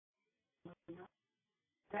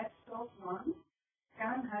RefTalk-1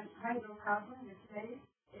 can have hydrocarbon replace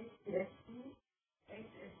HCFC,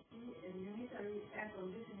 HFC, and Unitary air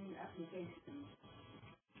conditioning applications.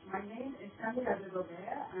 My name is Samira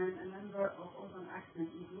Degobert. I'm a member of OzonAction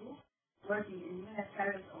Group, working in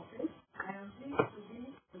Unitary's office. I am pleased to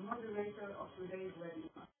be the moderator of today's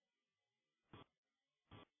webinar.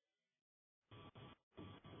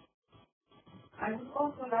 I would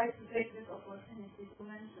also like to take this opportunity to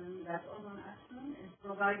mention that OzonAction is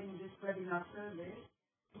providing this webinar service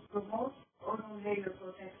to promote ozone layer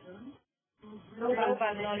protection through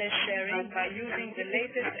global knowledge sharing by using the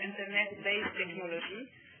latest internet-based technology.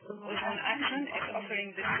 OzonAction is offering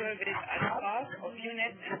this service as part of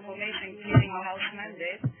UNEP Information Clearinghouse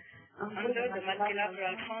mandate under the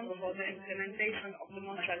Multilateral Fund for the implementation of the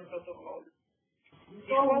Montreal Protocol.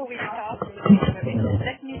 Before we start with this service,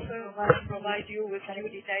 let me provide you with few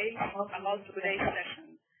details about today's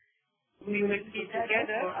session. We will be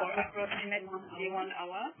together for approximately 1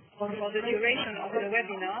 hour. For the duration of the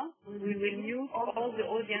webinar, we will mute all the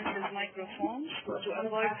audience's microphones to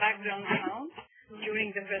avoid background sound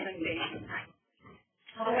during the presentation.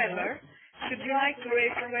 However, should you like to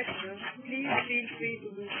raise questions, please feel free to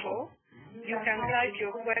do so. You can type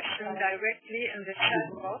your question directly in the chat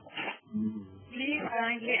box. Please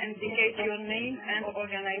kindly indicate your name and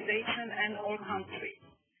organization and or country.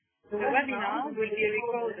 The webinar will be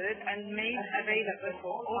recorded and made available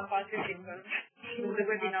for all participants through the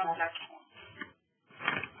webinar platform.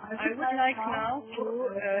 I would like now to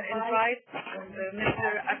invite Mr.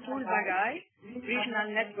 Atul Bagai, Regional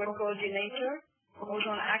Network Coordinator,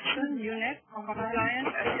 OzonAction UNEP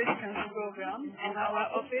Compliance Assistance Program in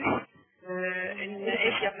our office in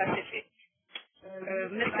Asia Pacific.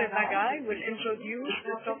 Mr. Bagai will introduce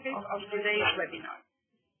the topic of today's webinar.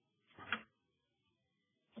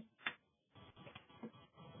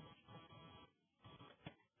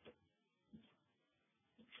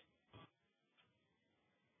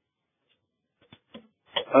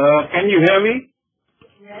 Can you hear me?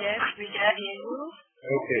 Yes, we can hear you.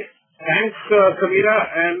 Okay. Thanks, Samira,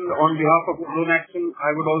 and on behalf of OzonAction, I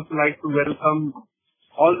would also like to welcome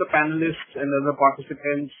all the panelists and other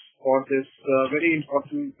participants for this very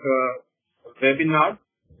important webinar.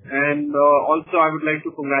 And also, I would like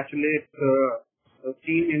to congratulate the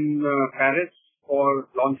team in Paris for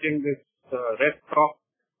launching this RefTalk,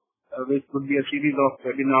 which would be a series of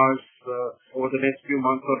webinars over the next few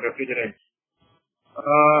months on refrigerants.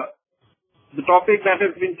 The topic that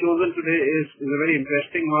has been chosen today is a very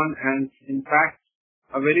interesting one, and in fact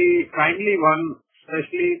a very timely one,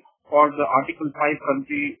 especially for the Article 5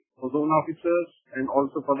 country ozone officers and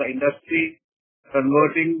also for the industry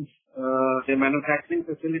converting their manufacturing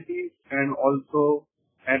facilities and also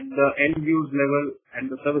at the end use level and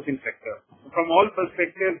the servicing sector. From all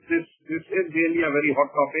perspectives, this is really a very hot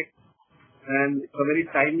topic. And it's a very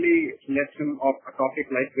timely selection of a topic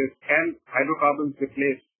like this. Can hydrocarbons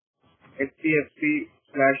replace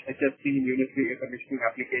HCFC/HFC in unitary air conditioning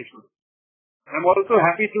applications? I'm also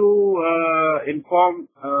happy to inform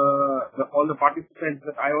all the participants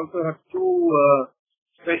that I also have two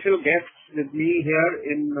special guests with me here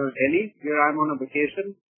in Delhi, where I'm on a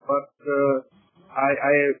vacation. But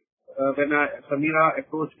when Samira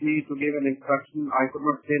approached me to give an introduction, I could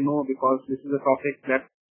not say no, because this is a topic that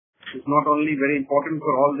is not only very important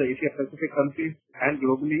for all the Asia Pacific countries and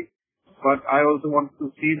globally, but I also want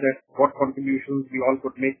to see that what contributions we all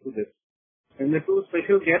could make to this. And the two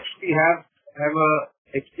special guests we have a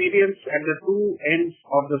experience at the two ends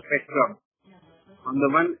of the spectrum. On the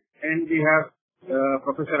one end we have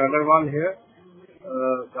Professor Agarwal here,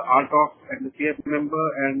 the RTalk and the CF member,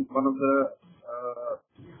 and one of the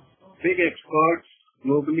big experts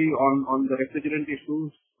globally on the refrigerant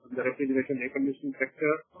issues, the refrigeration air conditioning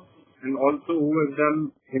sector, and also who has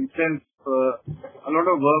done himself a lot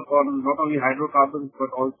of work on not only hydrocarbons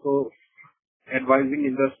but also advising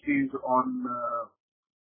industries on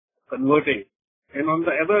converting. And on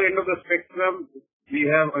the other end of the spectrum, we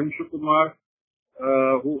have Anshu Kumar,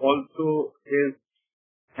 who also is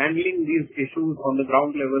handling these issues on the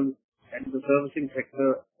ground level and the servicing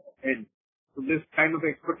sector end. So this kind of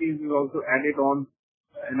expertise is also added on,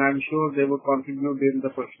 and I'm sure they will contribute in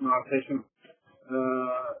the question and answer session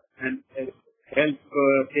and help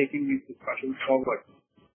taking these discussions forward.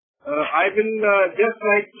 I will just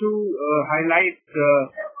like to highlight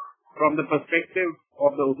from the perspective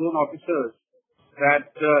of the ozone officers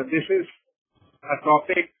that this is a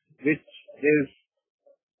topic which is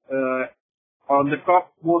on the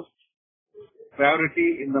topmost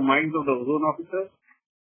priority in the minds of the ozone officers.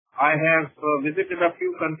 I have visited a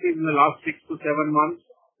few countries in the last 6 to 7 months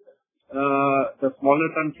the smaller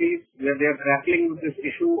countries, where they are grappling with this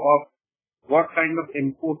issue of what kind of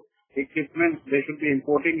import equipment they should be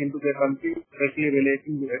importing into their country, especially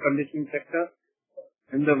relating to the air conditioning sector.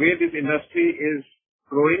 And the way this industry is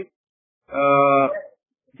growing,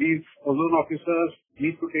 these ozone officers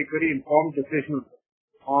need to take very informed decisions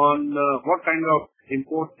on what kind of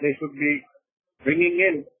imports they should be bringing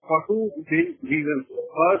in for two main reasons.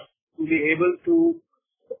 First, to be able to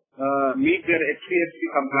meet their HCFC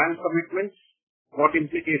compliance commitments, what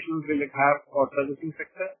implications will it have for servicing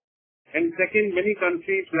sector? And second, many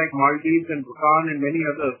countries like Maldives and Bhutan and many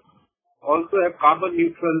others also have carbon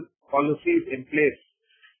neutral policies in place.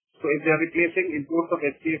 So if they are replacing imports of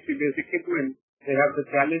HCFC-based equipment, they have the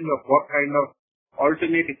challenge of what kind of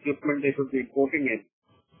alternate equipment they should be importing in.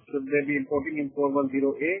 Should they be importing in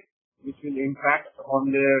 410A, which will impact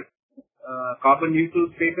on their carbon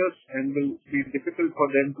neutral status and will be difficult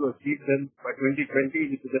for them to achieve them by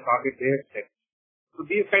 2020, which is the target they have set. So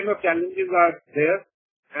these kind of challenges are there,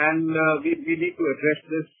 and we need to address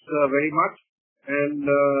this very much and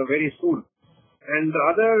very soon. And the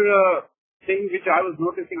other thing which I was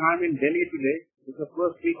noticing, I'm in Delhi today. It's the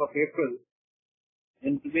first week of April,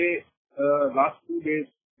 and today, last 2 days,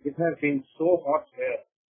 it has been so hot here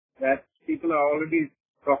that people are already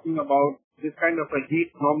talking about this kind of a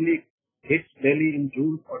heat normally hits Delhi in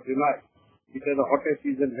June or July, which is the hottest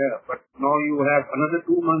season here. But now you have another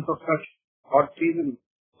 2 months of such hot season,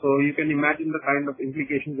 so you can imagine the kind of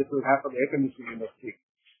implications it will have for the air conditioning industry.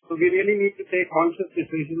 So we really need to take conscious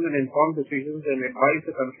decisions and informed decisions and advise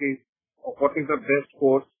the countries of what is the best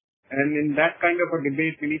course. And in that kind of a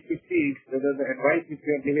debate, we need to see whether the advice which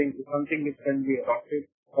we are giving is something which can be adopted,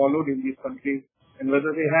 followed in these countries, and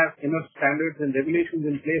whether they have enough standards and regulations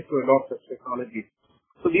in place to adopt such technology.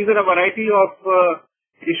 So these are a variety of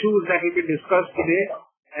issues that will be discussed today,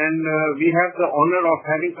 and we have the honor of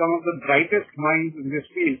having some of the brightest minds in this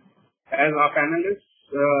field as our panelists.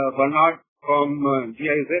 Bernard from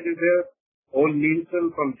GIZ is there, Ole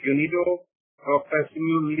Nielsen from UNIDO, Professor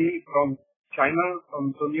Lee from China,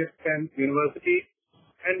 from Soviet University,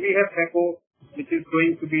 and we have HECO, which is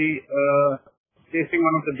going to be facing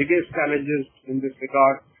one of the biggest challenges in this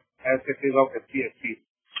regard as it is of HCFC.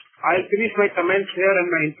 I'll finish my comments here and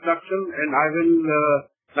my introduction, and I will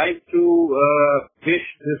like to wish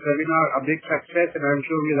this webinar a big success, and I'm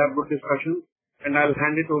sure we'll have good discussion, and I'll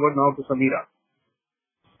hand it over now to Samira.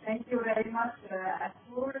 Thank you very much,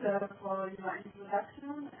 Atul, for your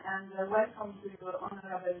introduction, and welcome to your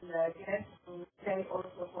honorable guest to stay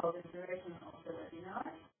also for the duration of the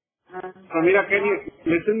webinar. Samira, can you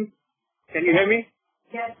listen? Can you hear me?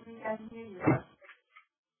 Yes, we can hear you.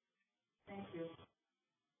 Thank you.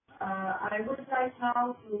 I would like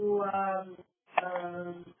now to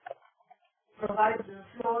provide the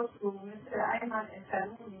floor to Mr. Ayman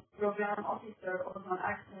El-Salouni, Program Officer of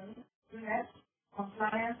OzonAction Unit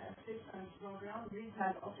Compliance Assistance Program,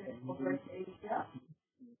 Regional Office of West Asia.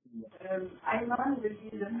 Ayman will be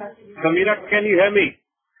the facilitator. Samira, can you hear me?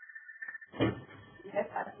 Yes,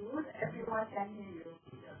 Atul. Everyone can hear you.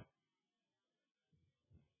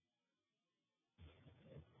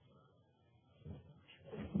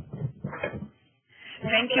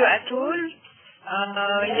 Thank you, Atul.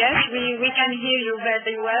 Yes, we can hear you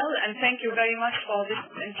very well, and thank you very much for this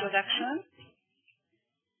introduction.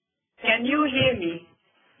 Can you hear me?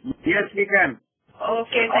 Yes, we can.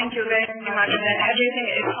 Okay, thank you very much. Everything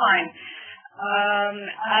is fine.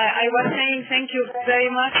 I was saying thank you very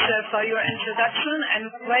much for your introduction, and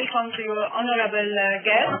welcome to your honorable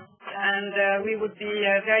guests. And we would be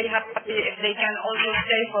very happy if they can also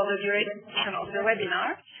stay for the duration of the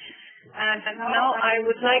webinar. And now I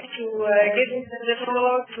would like to give the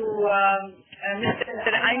floor to Mr.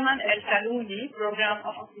 Ayman El-Salouni, Program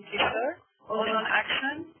Officer,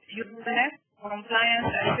 OzonAction, Unit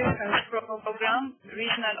Compliance Assistance Program,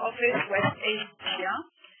 Regional Office, West Asia.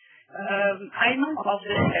 Ayman of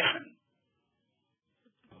this session.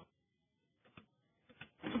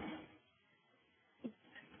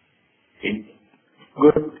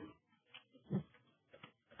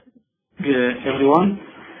 Good, everyone.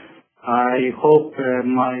 I hope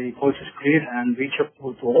my voice is clear and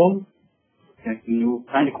reachable to all. Can you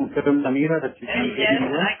kindly confirm, Samira, that you can hear me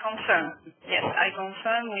well? Yes, I confirm. Yes, I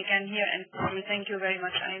confirm. We can hear and see. Thank you very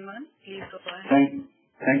much, Ayman. Please go ahead.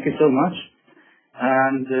 Thank you so much.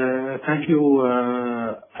 And thank you,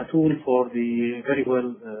 Atul, for the very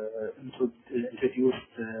well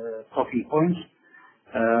introduced talking points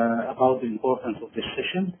about the importance of this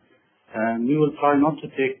session. And we will try not to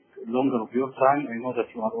take longer of your time. I know that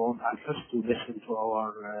you are all anxious to listen to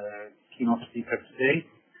our keynote speaker today.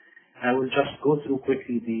 I will just go through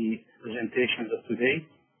quickly the presentations of today.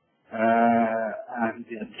 and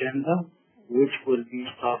the agenda, which will be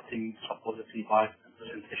starting supposedly by a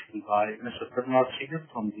presentation by Mr. Bernard Siegel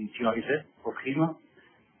from the GIZ for Klima.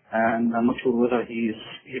 And I'm not sure whether he is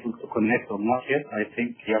able to connect or not yet. I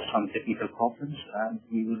think he has some technical problems, and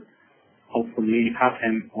we will hopefully have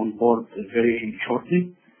him on board very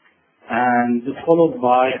shortly. And followed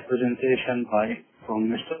by a presentation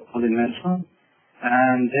from Mr. Oli Nelson.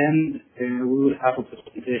 And then we will have a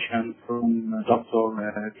presentation from Dr.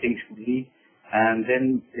 Ting-Shu Lee, and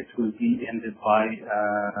then it will be ended by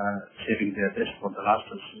saving the best for the last,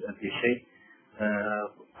 as they say,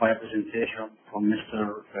 by a presentation from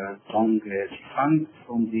Mr. Zhong Xifang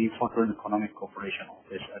from the Foreign Economic Cooperation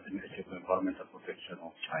Office at the Ministry of Environmental Protection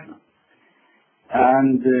of China.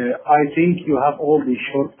 And I think you have all the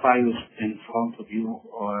short bios in front of you.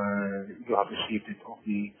 You have received it of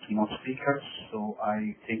the keynote speakers, so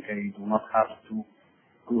I think I do not have to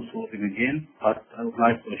go through them again. But I would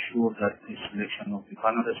like to assure that the selection of the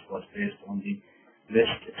panelists was based on the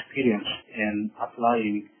best experience in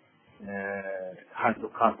applying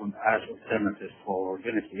hydrocarbon as alternative for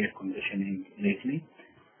unitary air conditioning lately.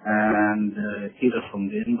 And either from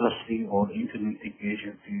the industry or implementing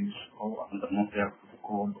agencies or under Montreal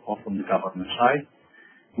Protocol or from the government side.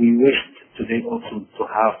 We wished today also to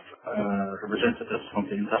have representatives from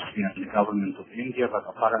the industry and the government of India, but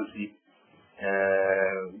apparently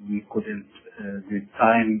we couldn't, the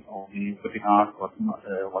time of the webinar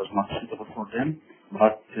was not suitable for them.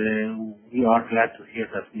 But we are glad to hear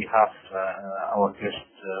that we have our guest,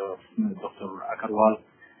 Dr. Agarwal,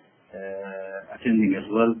 attending as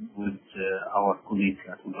well with our colleague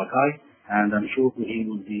at Bagai, and I'm sure he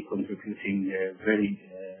will be contributing very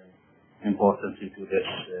importantly to this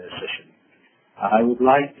session. I would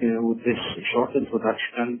like, with this short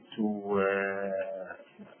introduction, to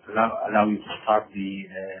allow you to start the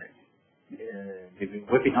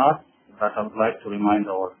webinar, but I would like to remind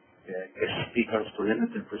our guest speakers to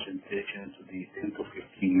limit their presentation to the 10 to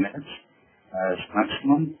 15 minutes. As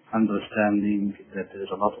maximum, understanding that there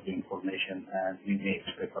is a lot of information and we may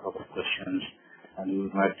expect a lot of questions, and we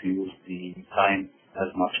would like to use the time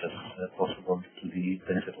as much as possible to the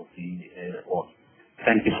benefit of the all.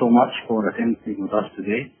 Thank you so much for attending with us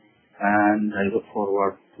today, and I look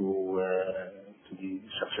forward to the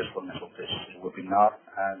successfulness of this webinar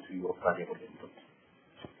and to your valuable input.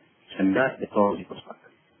 And that is all the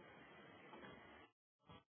perspective.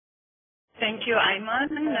 Thank you,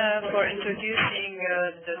 Ayman, for introducing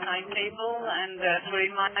the timetable and to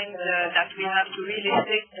remind that we have to really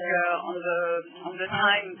stick on the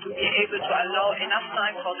time to be able to allow enough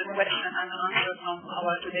time for the question and answer from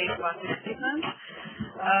our today's participants.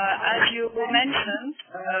 As you mentioned,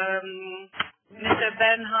 Mr.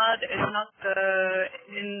 Bernhard is not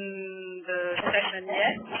in the session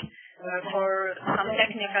yet. For some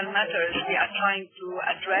technical matters we are trying to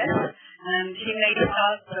address, and he may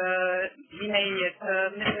start,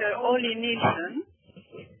 Mr. Oli Nielsen.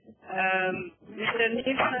 Mr.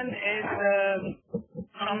 Nielsen is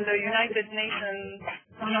from the United Nations,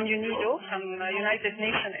 from UNIDO, from the United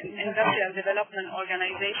Nations Industrial Development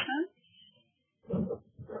Organization.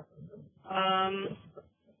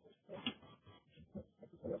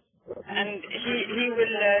 And he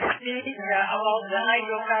will speak about the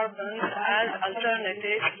hydrocarbons as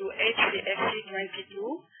alternatives to HCFC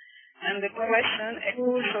 22 and the question, a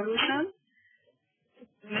cool solution.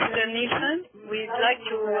 Mr. Nielsen, we'd like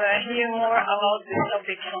to hear more about this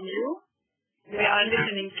topic from you. We are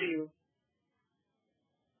listening to you.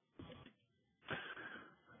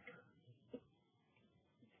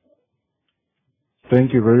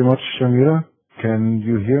 Thank you very much, Shamira. Can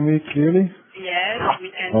you hear me clearly? Yes, we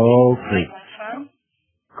can. Okay.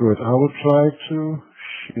 Good. I will try to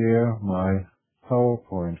share my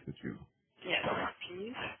PowerPoint with you. Yes,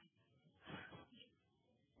 please.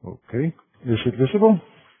 Okay. Is it visible?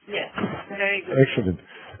 Yes, very good. Excellent.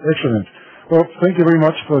 Excellent. Well, thank you very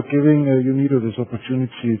much for giving UNIDO this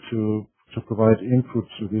opportunity to provide input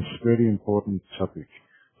to this very important topic.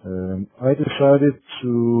 I decided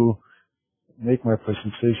to make my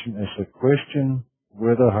presentation as a question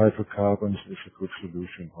whether hydrocarbons is a good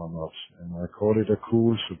solution or not, and I call it a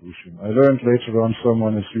cool solution. I learned later on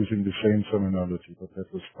someone is using the same terminology, but that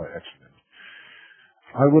was by accident.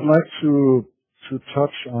 I would like to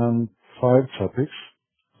touch on 5 topics.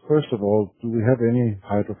 First of all, do we have any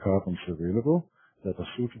hydrocarbons available that are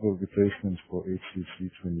suitable replacements for HCFC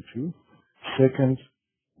 22? Second,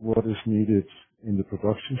 what is needed in the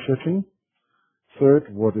production setting?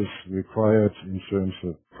 Third, what is required in terms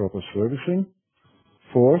of proper servicing?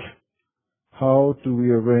 Fourth, how do we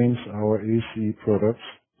arrange our AC products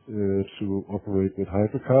to operate with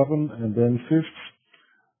hydrocarbon? And then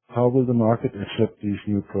fifth, how will the market accept these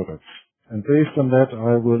new products? And based on that,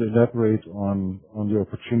 I will elaborate on the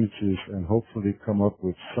opportunities and hopefully come up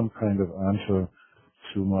with some kind of answer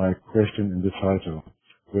to my question in the title,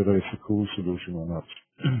 whether it's a cool solution or not.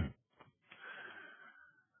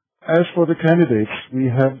 As for the candidates, we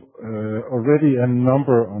have already a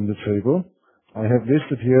number on the table. I have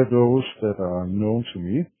listed here those that are known to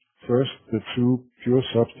me. First, the two pure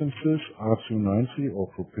substances, R290 or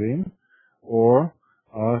propane, or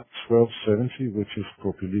R1270, which is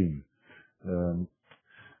propylene.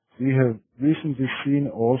 We have recently seen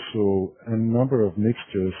also a number of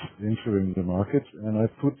mixtures entering the market, and I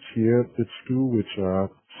put here the two which are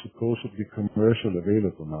supposedly commercially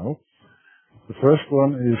available now. The first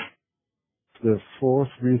one is the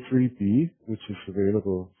 433B, which is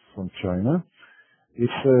available from China.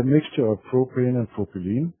 It's a mixture of propane and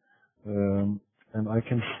propylene, and I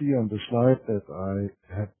can see on the slide that I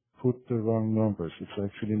have put the wrong numbers. It's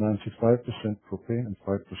actually 95% propane and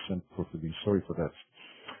 5% propylene. Sorry for that.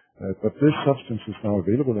 But this substance is now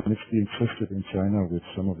available, and it's being tested in China with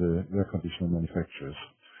some of the air conditioner manufacturers.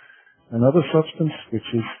 Another substance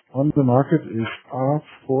which is on the market is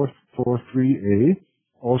R443A,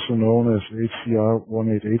 also known as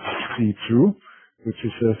HCR188C2, which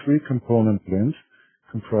is a three-component blend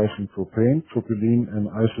comprising propane, propylene, and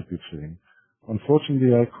isobutane.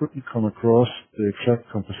 Unfortunately, I couldn't come across the exact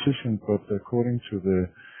composition, but according to the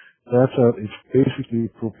data, it's basically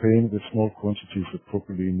propane with small quantities of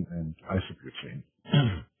propylene and isobutane.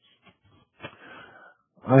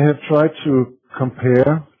 I have tried to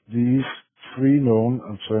compare these three known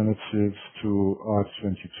alternatives to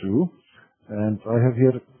R22, and I have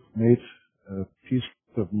here made a piece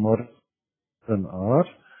of modern art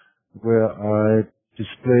where I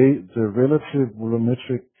display the relative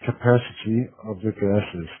volumetric capacity of the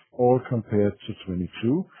gases, all compared to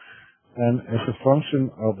 22, and as a function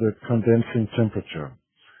of the condensing temperature.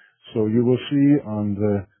 So you will see on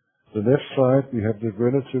the left side we have the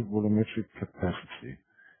relative volumetric capacity.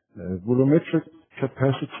 Volumetric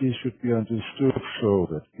capacity should be understood so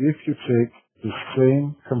that if you take the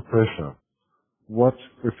same compressor, what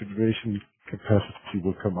refrigeration capacity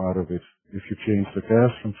will come out of it if you change the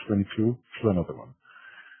gas from 22 to another one.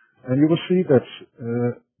 And you will see that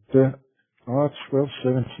the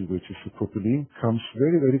R1270, which is the propylene, comes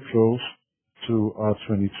very, very close to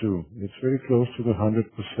R22. It's very close to the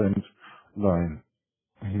 100% line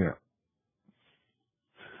here.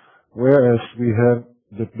 Whereas we have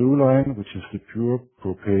the blue line, which is the pure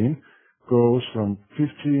propane, goes from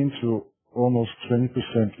 15 to almost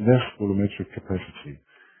 20% less volumetric capacity.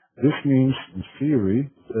 This means, in theory,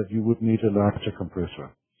 that you would need a larger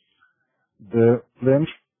compressor. The blend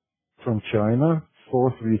from China,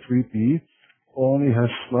 433B, only has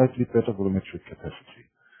slightly better volumetric capacity.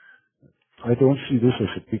 I don't see this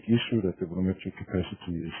as a big issue that the volumetric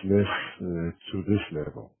capacity is less to this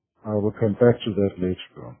level. I will come back to that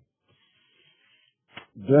later on.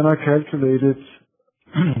 Then I calculated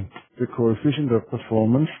the coefficient of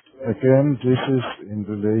performance. Again, this is in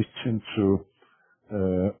relation to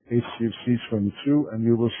HCFC 22, and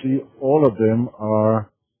you will see all of them are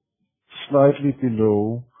slightly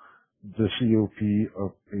below the COP of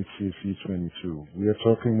HCFC 22. We are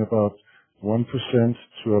talking about 1%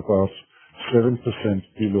 to about 7%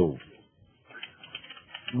 below.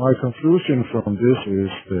 My conclusion from this is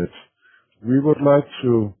that we would like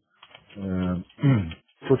to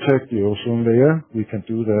protect the ozone layer. We can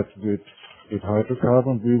do that with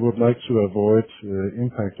hydrocarbon. We would like to avoid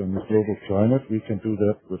impact on the global climate. We can do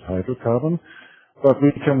that with hydrocarbon. But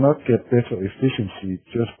we cannot get better efficiency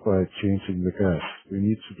just by changing the gas. We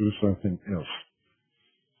need to do something else.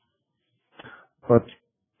 But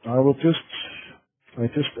I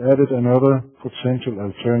just added another potential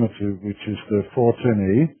alternative, which is the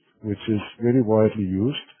 410A, which is very widely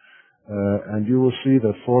used. And you will see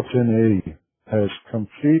that 410A has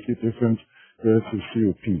completely different relative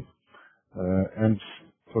COP. And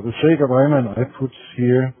for the sake of argument, I put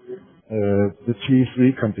here the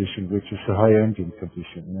T3 condition, which is the high ambient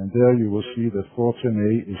condition. And there you will see that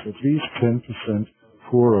 410A is at least 10%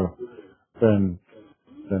 poorer than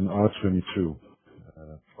R22.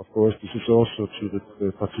 Of course, this is also to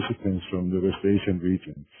the participants from the West Asian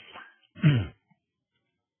region.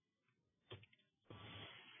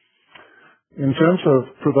 In terms of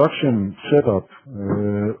production setup,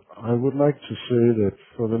 I would like to say that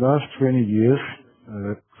for the last 20 years,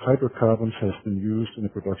 hydrocarbons has been used in a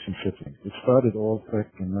production setting. It started all back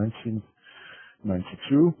in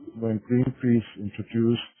 1992 when Greenpeace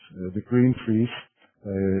introduced the green freeze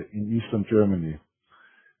in eastern Germany.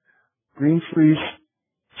 Green freeze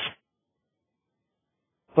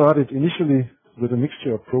started initially with a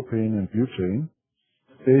mixture of propane and butane,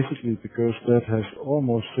 basically because that has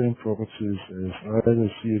almost same properties as either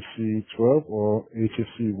CFC 12 or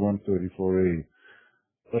HFC 134A.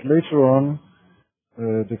 But later on,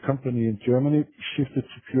 the company in Germany shifted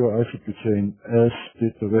to pure isobutane, as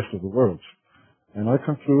did the rest of the world. And I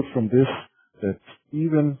conclude from this that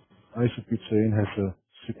even isobutane has a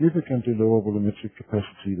significantly lower volumetric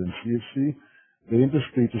capacity than CFC. The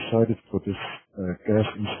industry decided for this gas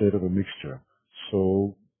instead of a mixture.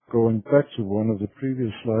 So going back to one of the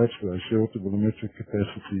previous slides where I showed the volumetric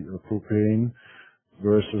capacity of propane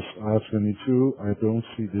versus R22, I don't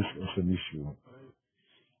see this as an issue.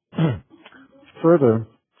 Further,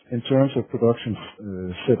 in terms of production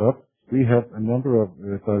setup, we have a number of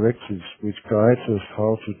directives which guides us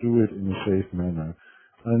how to do it in a safe manner.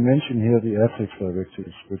 I mention here the ATEX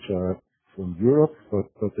directives, which are from Europe,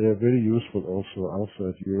 but they are very useful also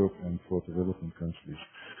outside Europe and for developing countries.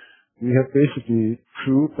 We have basically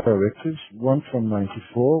two directives, one from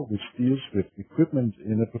 94, which deals with equipment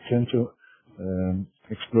in a potential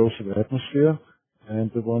explosive atmosphere,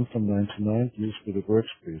 and the one from 99 deals with a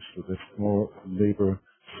workspace, so that's more labor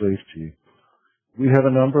safety. We have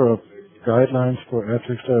a number of guidelines for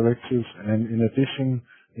ATEX directives, and in addition,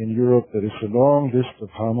 in Europe, there is a long list of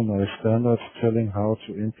harmonized standards telling how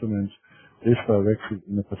to implement this directive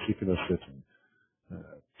in a particular setting.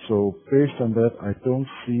 So based on that, I don't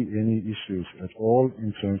see any issues at all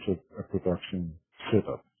in terms of a production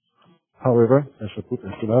setup. However, as I put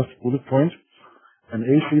as the last bullet point, an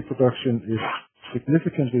AC production is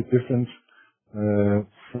significantly different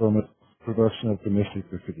from a production of domestic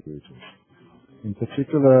refrigerators. In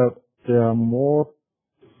particular, there are more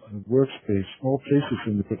workspace, more places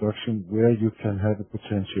in the production where you can have a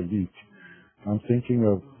potential leak. I'm thinking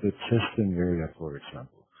of the testing area, for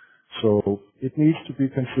example. So it needs to be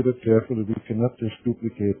considered carefully. We cannot just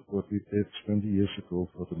duplicate what we did 20 years ago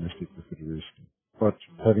for domestic refrigeration. But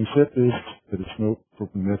having said this, there is no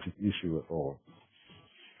problematic issue at all.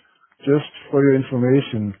 Just for your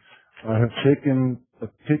information, I have taken a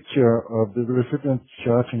picture of the refrigerant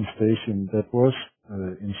charging station that was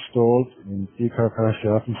installed in DKK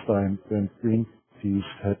Scharfenstein when Greenpeace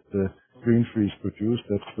had the green freeze produced.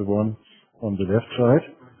 That's the one on the left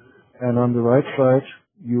side. And on the right side,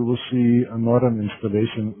 you will see a modern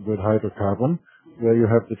installation with hydrocarbon, where you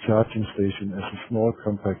have the charging station as a small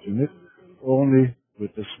compact unit, only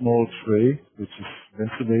with a small tray, which is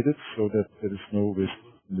ventilated so that there is no risk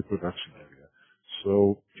in the production area.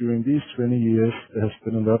 So during these 20 years, there has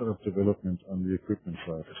been a lot of development on the equipment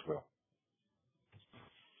side as well.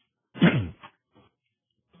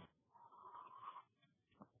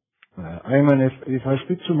 Ayman, if I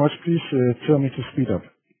speak too much, please tell me to speed up.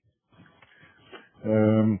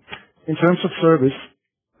 In terms of service,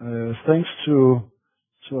 thanks to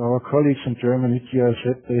our colleagues in Germany,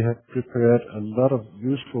 GIZ, they have prepared a lot of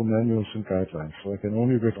useful manuals and guidelines, so I can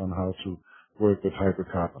only read on how to work with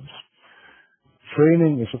hydrocarbons.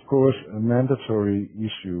 Training is, of course, a mandatory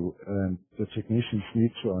issue, and the technicians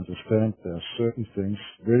need to understand there are certain things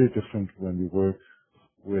very different when we work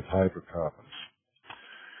with hydrocarbons.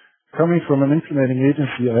 Coming from an implementing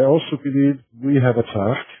agency, I also believe we have a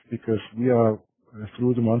task, because we are,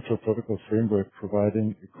 through the Montreal Protocol framework,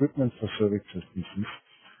 providing equipment for service technicians,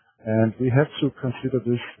 and we have to consider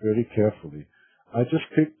this very carefully. I just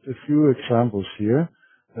picked a few examples here.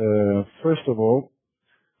 First of all,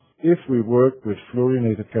 if we work with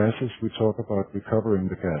fluorinated gases, we talk about recovering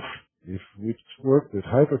the gas. If we work with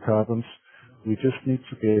hydrocarbons, we just need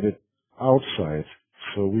to get it outside.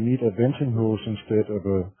 So we need a venting hose instead of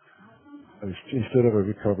a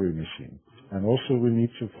recovery machine. And also we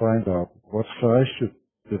need to find out what size should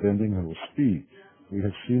the venting hose be. We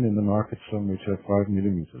have seen in the market some which have 5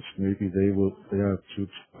 millimeters. Maybe they are too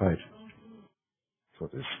tight for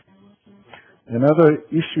this. Another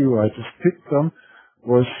issue I just picked on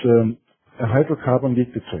was a hydrocarbon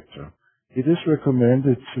leak detector. It is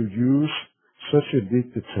recommended to use such a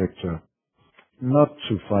leak detector not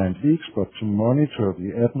to find leaks, but to monitor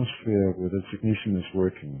the atmosphere where the technician is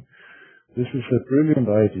working. This is a brilliant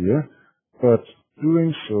idea, but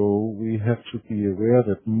doing so, we have to be aware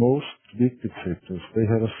that most leak detectors, they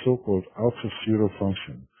have a so-called ultra-zero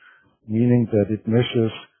function, meaning that it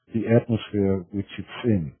measures the atmosphere which it's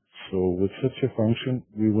in. So with such a function,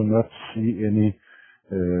 we will not see any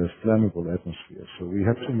flammable atmosphere. So we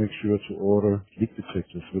have to make sure to order leak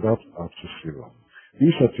detectors without ultra-zero.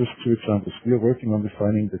 These are just two examples. We are working on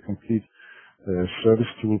defining the complete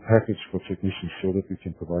service tool package for technicians so that we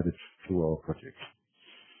can provide it through our projects.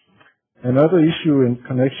 Another issue in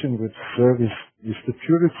connection with service is the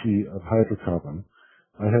purity of hydrocarbon.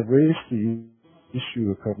 I have raised the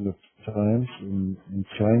issue a couple of times in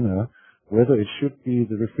China, whether it should be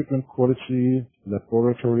the refrigerant quality,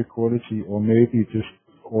 laboratory quality, or maybe just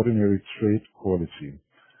ordinary trade quality.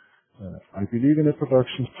 I believe in a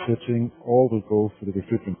production setting, all will go for the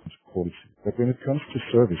refrigerant quality. But when it comes to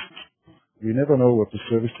services, we never know what the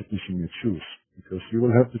service technician may choose, because you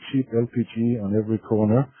will have the cheap LPG on every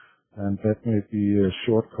corner, and that may be a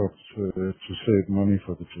shortcut to save money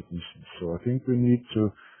for the technicians. So I think we need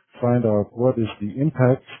to find out what is the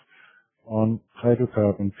impact on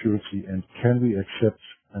hydrocarbon purity, and can we accept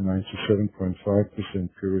a 97.5%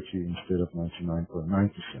 purity instead of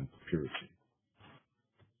 99.9% purity.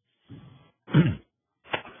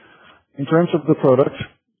 In terms of the product,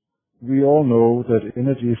 we all know that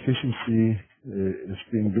energy efficiency is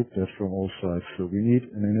being looked at from all sides, so we need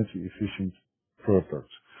an energy efficient product.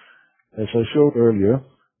 As I showed earlier,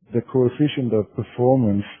 the coefficient of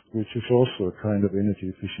performance, which is also a kind of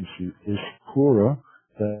energy efficiency, is poorer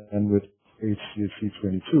than with HCFC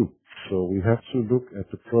 22. So we have to look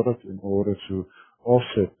at the product in order to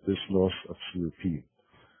offset this loss of COP.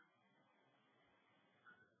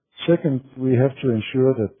 Second, we have to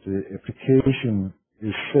ensure that the application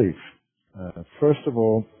is safe. First of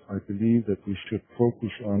all, I believe that we should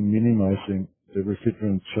focus on minimizing the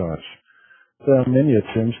refrigerant charge. There are many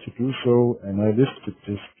attempts to do so, and I listed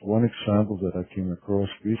just one example that I came across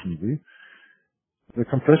recently. The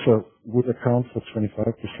compressor would account for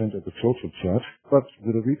 25% of the total charge, but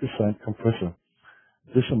with a redesigned compressor,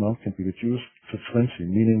 this amount can be reduced to 20,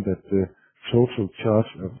 meaning that the total charge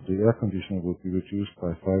of the air conditioner will be reduced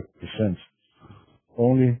by 5%,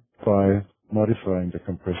 only by modifying the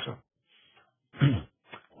compressor.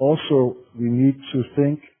 Also, we need to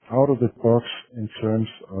think out of the box in terms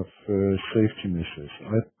of safety measures.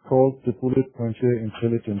 I called the bullet point here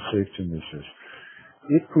intelligent safety measures.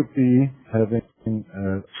 It could be having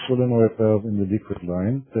a solenoid valve in the liquid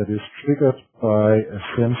line that is triggered by a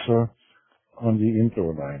sensor on the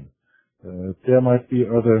indoor line. There might be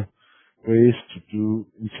other ways to do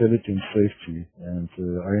intelligent safety, and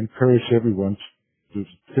I encourage everyone to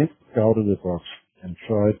think out of the box and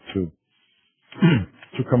try to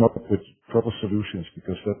come up with proper solutions,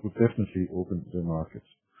 because that would definitely open the market.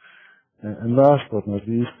 And last but not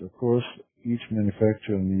least, of course, each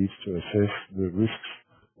manufacturer needs to assess the risks,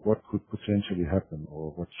 what could potentially happen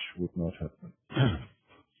or what would not happen.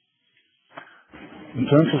 In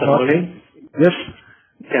terms of marketing, yes?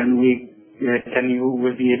 Can you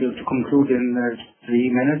will be able to conclude in 3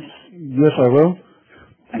 minutes? Yes, I will.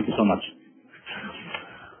 Thank you so much.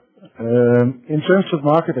 In terms of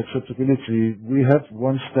market acceptability, we have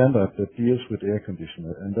one standard that deals with air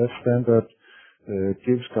conditioner, and that standard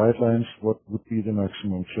gives guidelines what would be the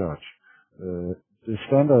maximum charge. The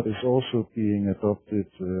standard is also being adopted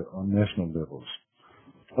on national levels.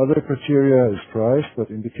 Other criteria is price, but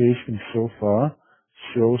indication so far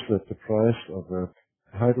shows that the price of a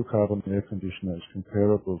hydrocarbon air conditioner is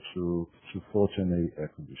comparable to 410A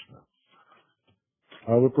air conditioner.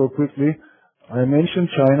 I will go quickly. I mentioned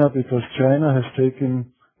China because China has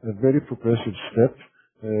taken a very progressive step.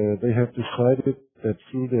 They have decided that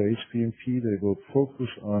through their HPMP they will focus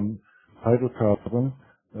on hydrocarbon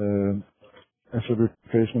as a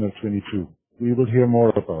replacement of 22. We will hear more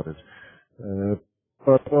about it.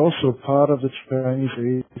 But also part of the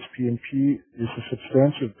Chinese HPMP is a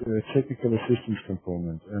substantial technical assistance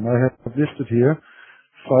component. And I have listed here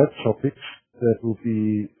 5 topics that will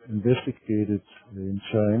be investigated in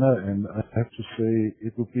China, and I have to say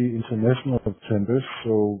it will be international tenders.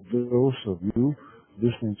 So those of you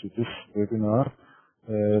listening to this webinar,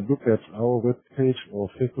 look at our webpage or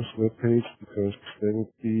FECO's webpage, because there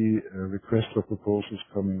will be a request for proposals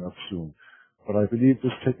coming up soon. But I believe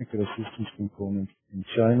this technical assistance component in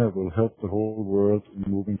China will help the whole world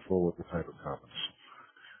in moving forward with hydrocarbons.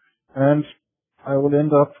 And I will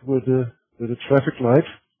end up with a traffic light.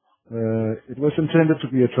 It was intended to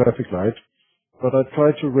be a traffic light, but I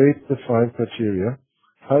tried to rate the 5 criteria.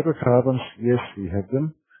 Hydrocarbons, yes, we have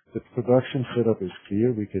them. The production setup is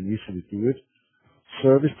clear. We can easily do it.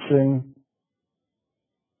 Servicing,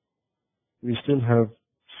 we still have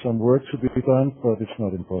some work to be done, but it's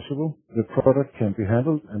not impossible. The product can be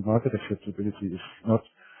handled, and market acceptability is not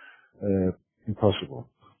impossible.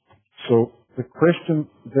 So the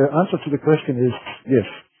answer to the question is yes,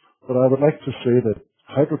 but I would like to say that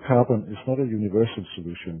hydrocarbon is not a universal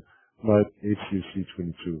solution like HCFC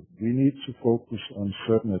 22. We need to focus on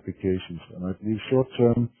certain applications, and I believe short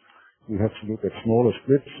term we have to look at smaller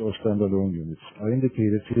splits or standalone units. I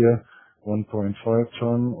indicated here 1.5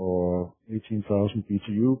 ton or 18,000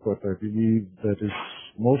 BTU, but I believe that is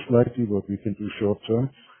most likely what we can do short term.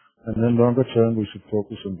 And then longer term, we should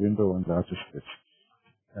focus on window and larger splits.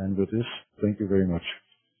 And with this, thank you very much.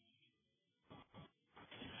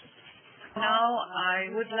 Now I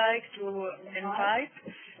would like to invite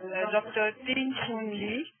Dr. Tin-Chun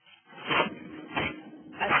Lee,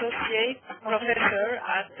 Associate Professor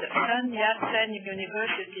at Sun Yat-sen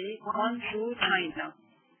University, Guangzhou, China.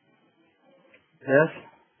 Yes?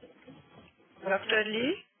 Dr.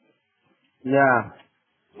 Lee, Yeah.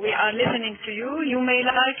 we are listening to you. You may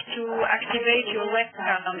like to activate your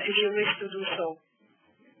webcam if you wish to do so.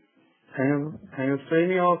 Can you see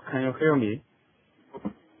me or can you hear me?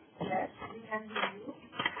 Yes, we can hear you.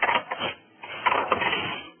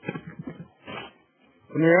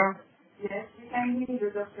 Samira? Yes, we can hear you,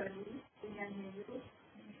 Dr. Lee. We can hear you.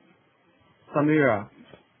 Samira?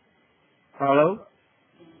 Hello?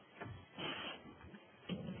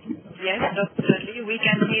 Yes, Dr. Lee, we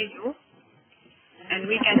can hear you. And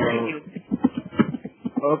we can see you.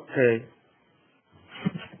 Okay.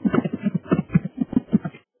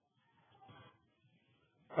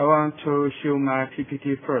 I want to show my PPT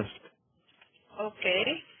first.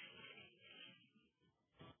 Okay.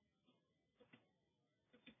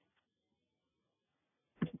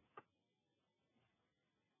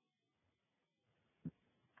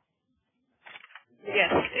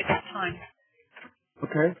 Yes, it's fine.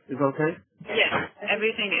 Okay? Is okay? Yes,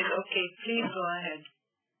 everything is okay. Please go ahead.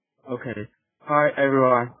 Okay. Hi,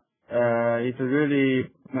 everyone. It's really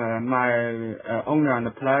my honor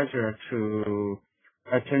and pleasure to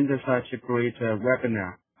attend such a great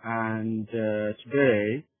webinar. And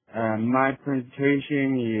today, my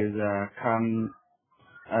presentation is can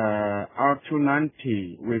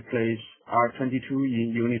R290 replace R22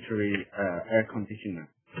 in unitary air conditioner.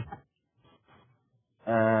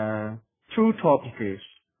 Two topics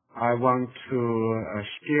I want to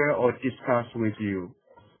share or discuss with you.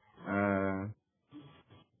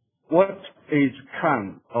 What is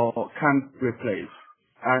can or can replace,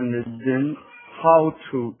 and then how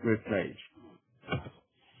to replace.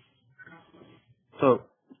 So,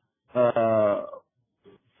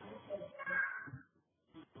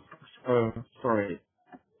 sorry.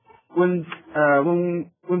 When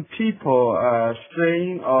people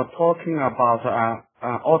saying or talking about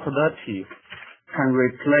an alternative can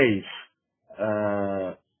replace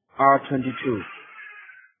R22,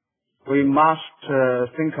 we must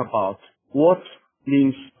think about what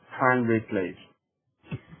means can replace.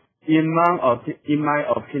 In my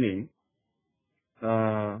opinion,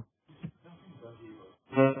 the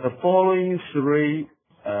following three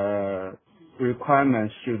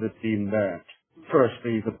requirements should be met. First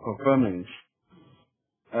is the performance,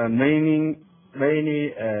 mainly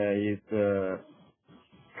is the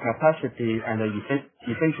capacity and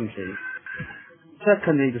efficiency.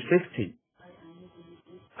 Second is safety.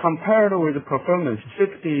 Compared with the performance,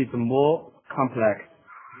 safety is more complex.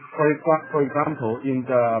 For example, in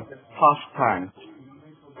the past times,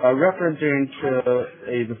 a refrigerant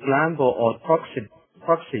is flammable or toxic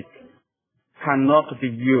cannot be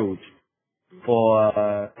used for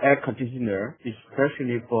air conditioner,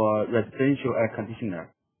 especially for residential air conditioner.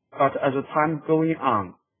 But as the time going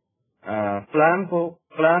on, flammable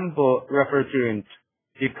refrigerant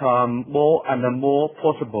become more and more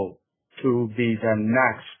possible to be the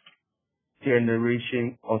next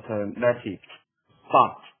generation alternative.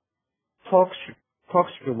 But toxic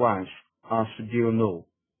ones are still low,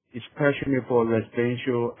 especially for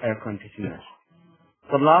residential air conditioners.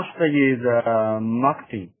 The last is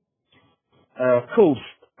marketing, cost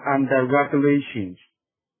and regulations.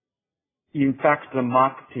 In fact, the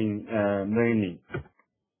marketing mainly.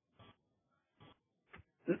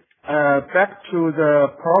 Back to the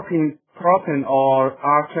propane or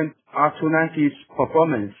R290's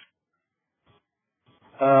performance.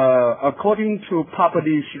 According to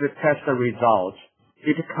published test results,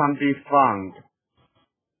 it can be found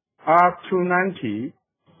R290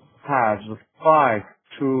 has 5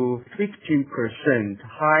 to 15%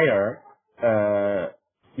 higher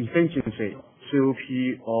efficiency,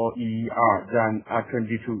 COP or EER, than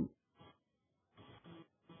R22.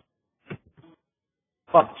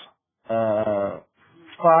 But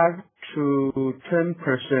 5 to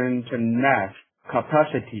 10% less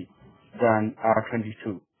capacity than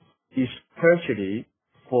R22, especially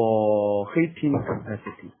for heating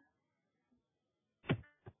capacity.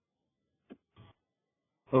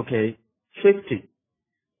 Okay, safety.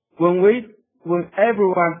 When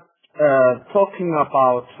everyone talking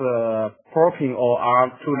about propane or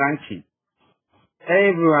R290,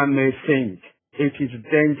 everyone may think it is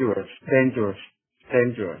dangerous.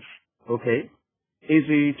 Okay, is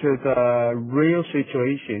it the real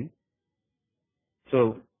situation?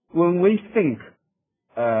 So when we think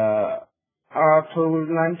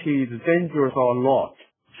R290 is dangerous or not?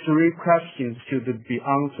 Three questions should be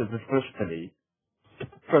answered firstly.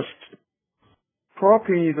 First,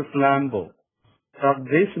 propane is flammable. Does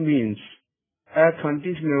this mean air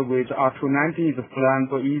conditioner with R290 is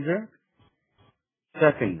flammable either?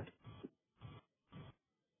 Second,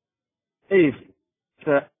 if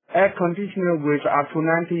the air conditioner with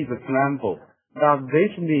R290 is flammable, does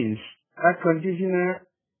this mean air conditioner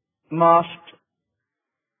must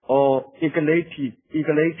or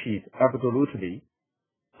ignited absolutely?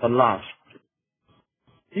 The last,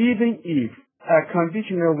 even if air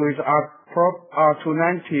conditioner with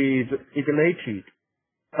R290 is ignited,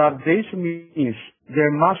 does this means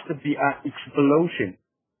there must be an explosion?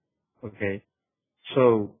 Okay,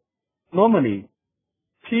 so normally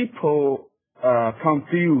people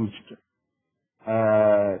confused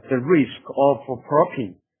the risk of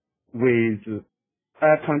propane with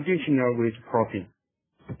air conditioner with propane.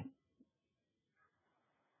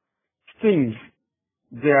 Since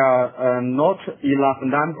there are not enough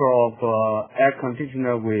number of air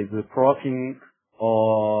conditioner with propane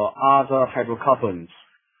or other hydrocarbons,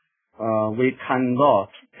 we cannot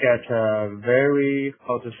get a very,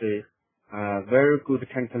 very good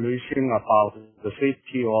conclusion about the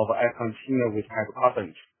safety of air conditioner with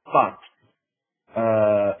hydrocarbons. But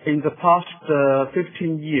in the past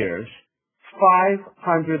 15 years,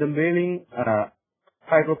 500 million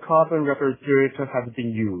hydrocarbon refrigerators have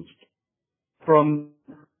been used. From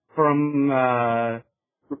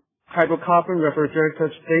hydrocarbon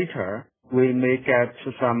refrigerators data, we may get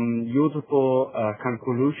some useful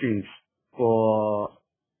conclusions for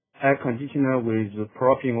air conditioner with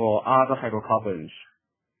propane or other hydrocarbons.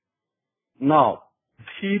 Now,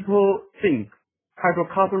 people think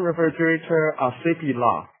hydrocarbon refrigerators are safe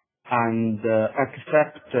enough and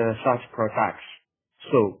accept such products.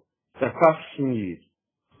 So, the question is,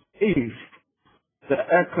 if the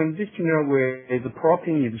air conditioner with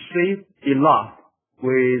propane is safe enough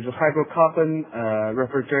with hydrocarbon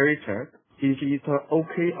refrigerator, is it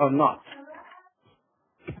okay or not?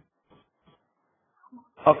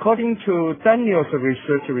 According to Daniel's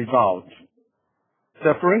research results,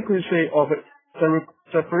 the frequency of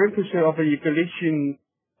ignition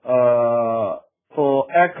for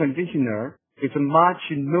air conditioner is much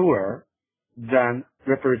lower than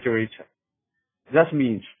refrigerator. That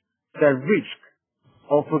means the risk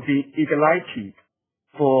of being ignited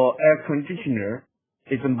for air conditioner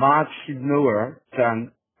is much lower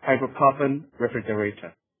than hydrocarbon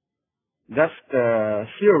refrigerator. That's the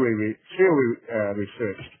theory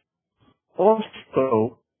research.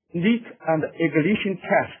 Also, leak and ignition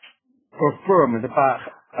tests performed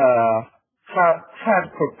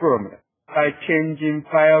by Tianjin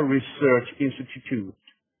Fire Research Institute,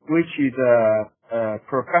 which is a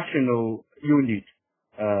professional unit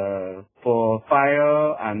for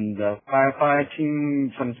fire and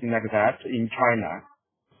firefighting, something like that, in China.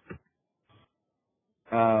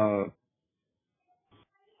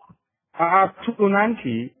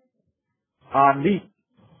 R290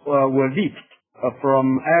 were leaked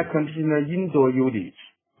from air conditioner indoor units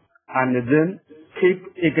and then keep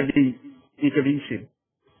ignition.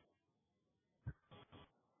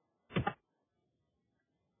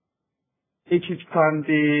 It can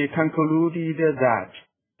be concluded that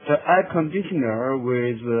the air conditioner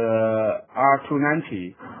with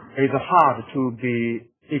R290 is hard to be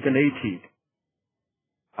ignited.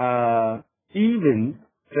 Even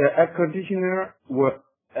the air conditioner were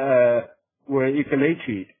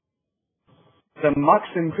ignited, the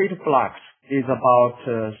maximum heat flux is about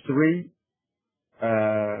 3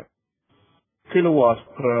 kilowatts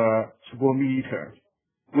per square meter,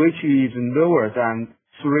 which is lower than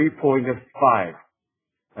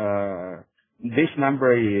 3.5. This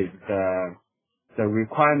number is the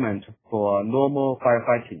requirement for normal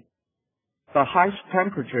firefighting. The highest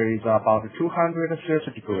temperature is about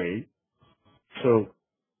 230 degrees. So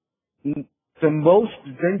the most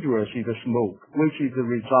dangerous is the smoke, which is the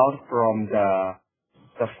result from the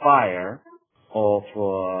fire of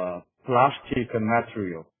plastic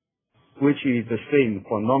material, which is the same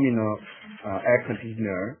for nominal air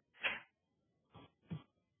conditioner.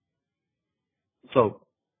 So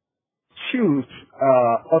choose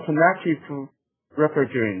alternative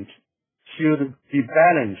refrigerant should be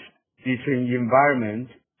balanced between environment,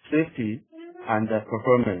 safety, and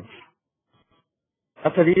performance.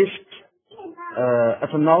 At least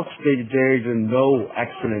at now stage there is no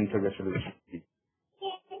excellent resolution.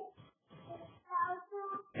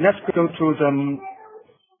 Let's go to the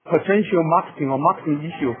potential marketing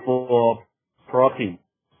issue for propane.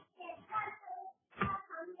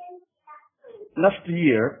 Last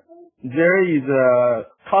year, there is a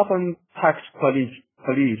carbon tax policy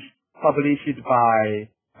published by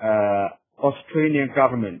Australian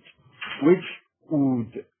government, which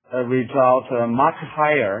would result a much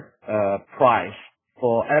higher price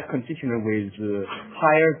for air conditioner with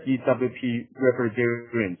higher GWP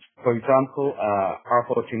refrigerants, for example,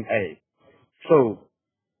 R14A. So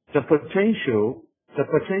the potential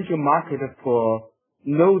market for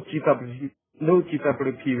no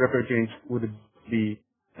GWP refrigerants would be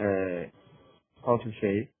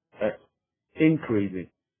increasing.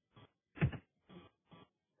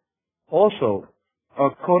 Also,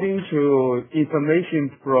 according to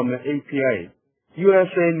information from the APA,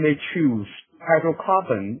 USA may choose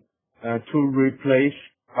hydrocarbon to replace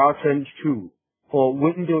R22 for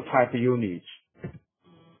window type units.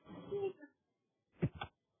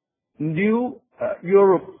 New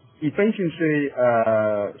Europe efficiency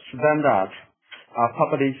standards are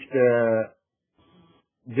published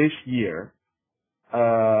this year.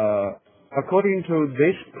 According to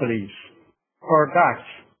this police, products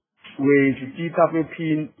with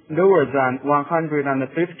GWP lower than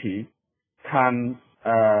 150 can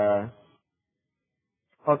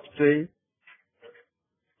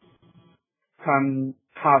can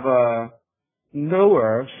have a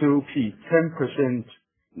lower COP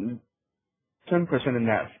 10%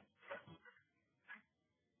 net.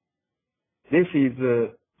 This is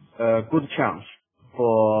a good chance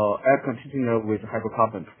for air conditioner with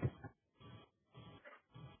hydrocarbon.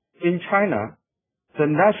 In China, the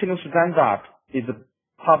national standard is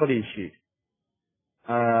published.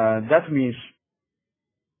 That means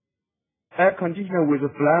air conditioner with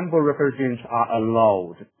flammable refrigerants are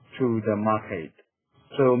allowed to the market.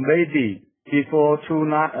 So maybe before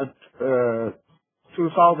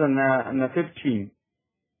 2015,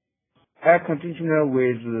 air conditioner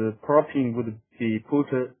with propane would be put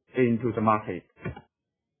into the market.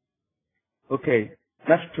 Okay,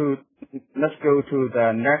 let's go to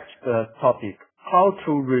the next topic: how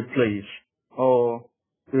to replace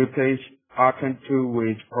R22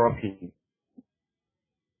 with propane.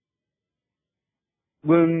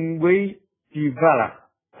 When we develop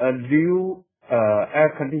a new air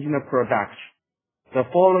conditioner product, the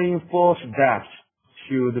following 4 steps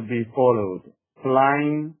should be followed: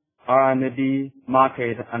 planning, R&D,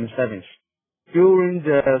 market, and service. Between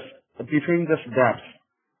the steps,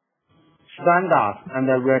 standards and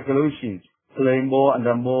regulations play more and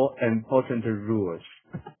more important roles.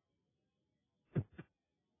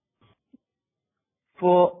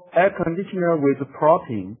 For air conditioner with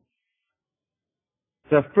propane,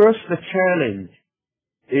 the first challenge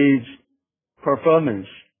is performance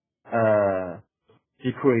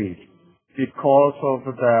decrease because of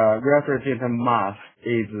the refrigerant mass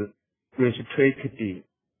is restricted.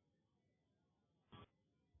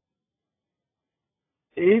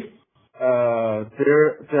 If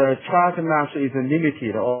the charge mass is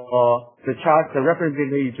limited or the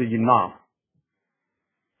refrigerant is enough,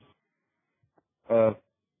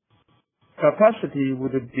 capacity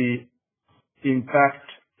would be in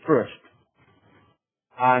fact first.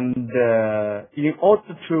 And in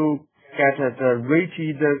order to get the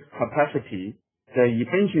rated capacity, the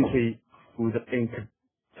efficiency would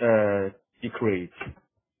decrease.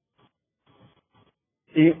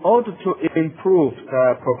 In order to improve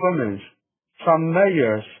the performance, some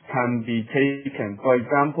measures can be taken. For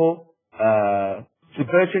example,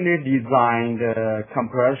 specially designed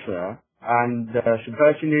compressor and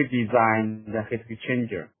specially designed heat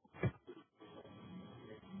exchanger.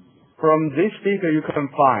 From this figure you can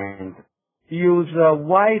find, use a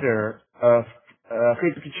wider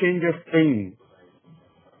heat exchanger fin.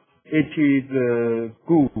 It is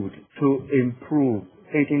good to improve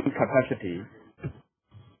heating capacity.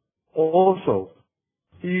 Also,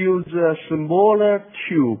 use a smaller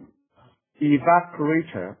tube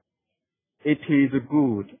evaporator. It is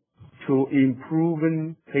good to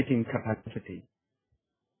improve heating capacity.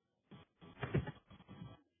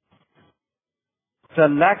 The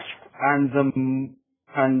next and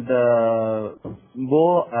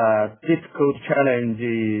more difficult challenge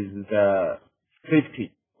is the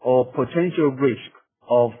safety or potential risk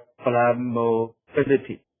of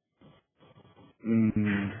flammability.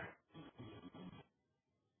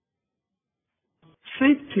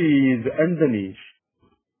 Safety is underneath.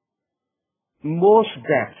 More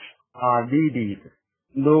steps are needed,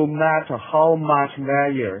 no matter how much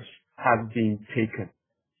measures have been taken.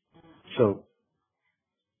 So,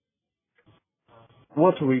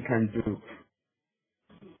 what we can do?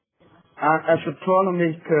 An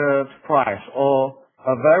astronomical price or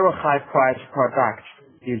a very high price product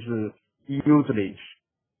is useless.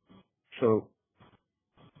 So,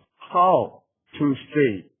 how to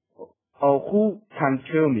stay or who can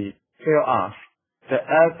tell us the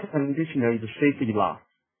air conditioner is safely last?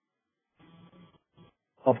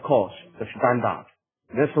 Of course, the standard.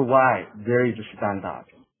 That's why there is a standard.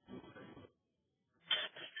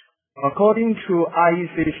 According to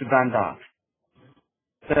IEC standard,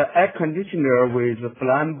 the air conditioner with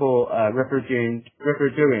flammable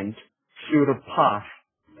refrigerant should pass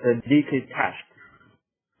the leakage test.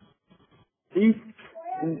 If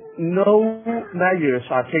no measures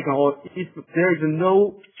are taken or if there is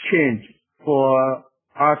no change for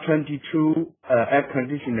R22 air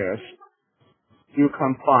conditioners, you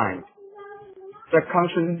can find the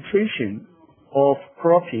concentration of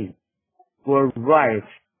propane will rise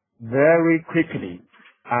very quickly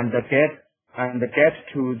and get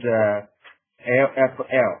to the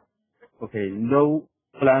LFL. Okay, no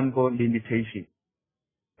flammable limitation.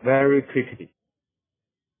 Very quickly.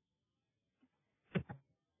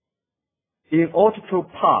 In order to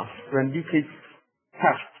pass the leakage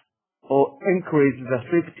test or increase the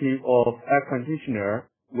safety of air conditioner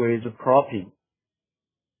with propane,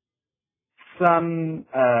 some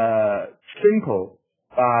simple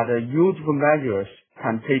but useful measures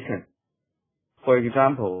can be taken. For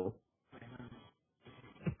example,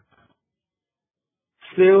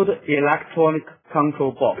 sealed electronic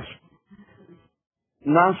control box,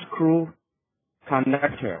 non-screw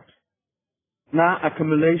connector,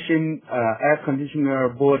 non-accumulation air conditioner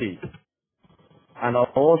body, and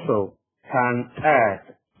also can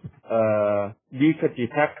add a leak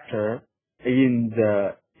detector in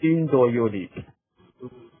the indoor unit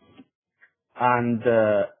and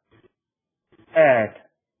add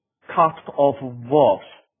cut-off valves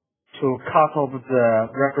to cut off the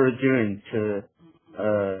refrigerant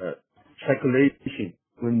circulation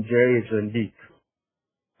when there is a leak.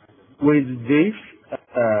 With this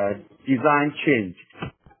design change,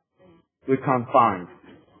 we can find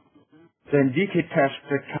the leakage test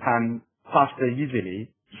can pass easily.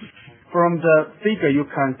 From the figure, you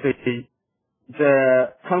can see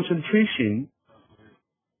the concentration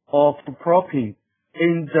of propane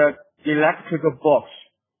in the electrical box.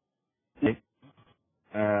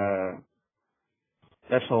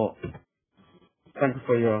 That's all. Thank you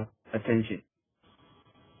for your attention.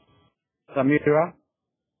 Samira?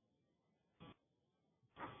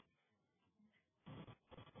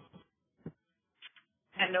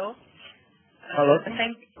 Hello. Hello.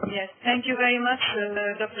 Thank you very much,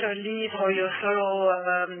 Dr. Lee, for your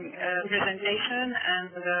thorough presentation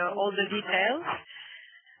and all the details.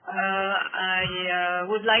 I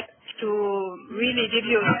would like to really give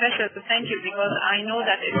you a special thank you because I know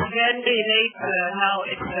that it's very late now.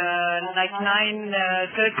 It's like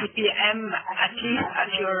 9:30 p.m. at least at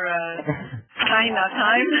your China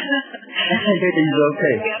time.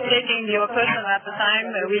 Okay. We are taking your personal time.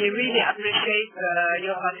 We really appreciate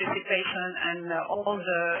your participation and all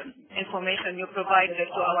the information you provided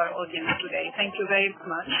to our audience today. Thank you very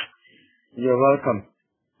much. You're welcome.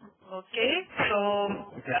 Okay, so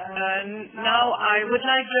now I would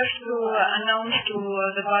like just to announce to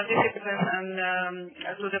the participants and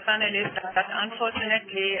to the panelists that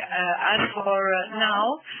unfortunately, as for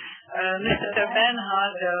now, Mr.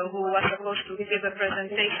 Bernhard, who was supposed to give a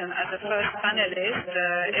presentation as the first panelist,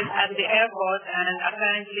 is at the airport and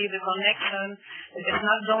apparently the connection is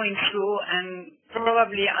not going through and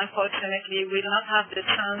probably, unfortunately, will not have the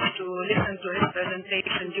chance to listen to his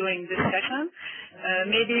presentation during this session.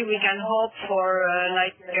 Maybe we can hope for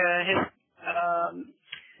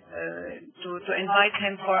to invite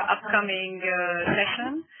him for upcoming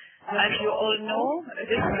session. As you all know,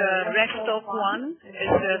 this RefTalk-1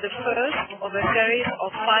 is the first of a series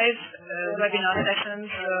of 5 webinar sessions,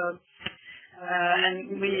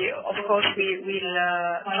 and of course, we will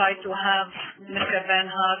try to have Mr.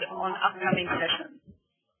 Bernhard on upcoming sessions.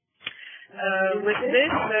 With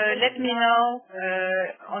this, let me now,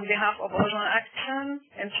 on behalf of OzonAction,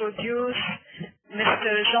 introduce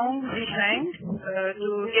Mr. Zhong Zifeng to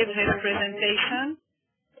give his presentation.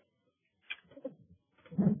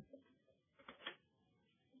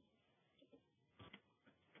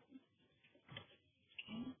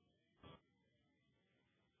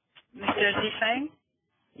 Mr. Zifeng?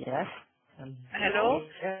 Yes. Hello?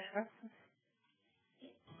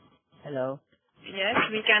 Hello. Yes,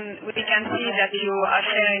 we can see that you are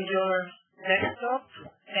sharing your desktop.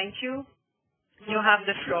 Thank you. You have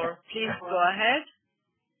the floor. Please go ahead.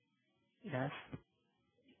 Yes.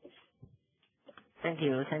 Thank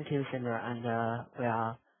you, Sandra. And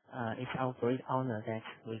it's our great honor that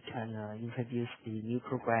we can introduce the new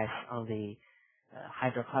progress on the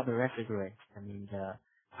hydrocarbon refrigerant. I mean the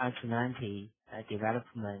R290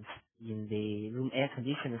 development in the room air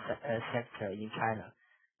conditioner sector in China.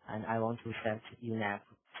 and I want to thank UNEP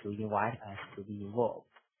to invite us to be involved.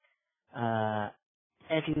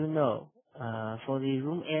 As you know, for the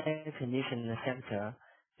room air conditioner sector,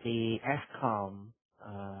 the ESCOM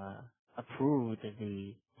approved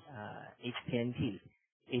the HPMP,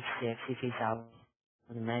 HCFC phase-out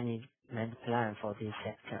management plan for this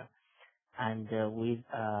sector, and with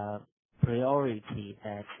priority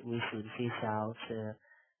that we should phase out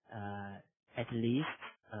at least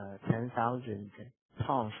 10,000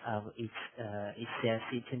 tons of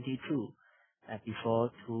HCFC 22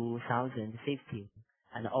 before 2050,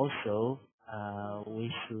 and also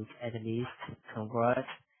we should at least convert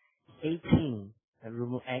 18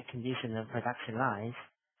 room air conditioner production lines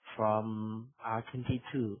from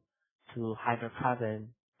R22 to hydrocarbon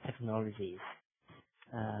technologies.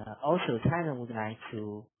 Also, China would like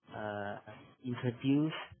to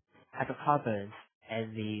introduce hydrocarbons as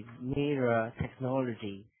the major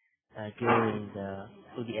technology during the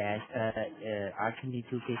ODS R22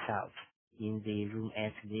 phase-out in the room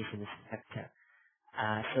air conditioner sector.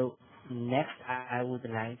 So next, I would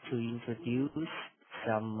like to introduce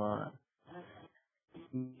some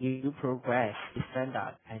new progress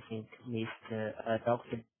standard. I think Mr.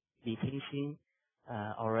 Dr. Li Pingxin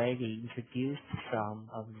already introduced some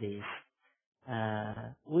of these.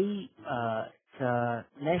 The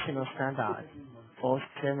national standard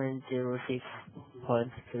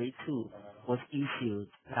 4706.32 was issued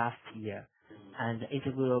last year, and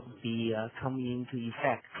it will be coming into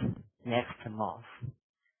effect next month.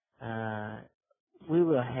 We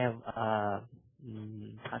will have a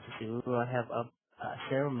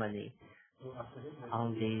ceremony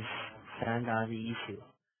on this standard issue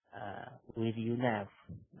with UNEP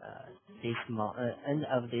this month, end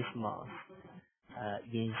of this month,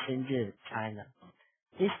 in Shenzhen, China.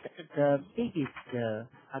 The biggest,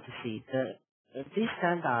 this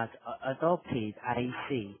standard adopted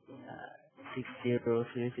IEC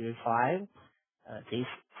 60335, this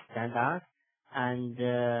standard, and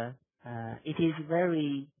it is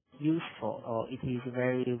very useful, or it is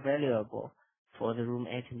very valuable for the room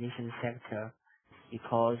air conditioning sector,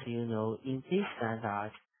 because, you know, in this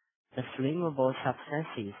standard, the flammable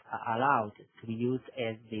substances are allowed to be used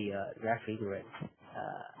as the refrigerant.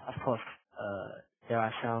 Of course, there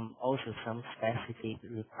are also some specific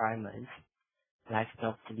requirements, like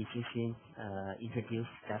Dr. Li Pingxin introduced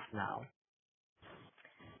just now.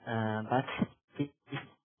 But this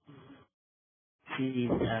is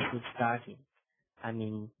a good starting. I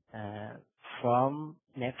mean, from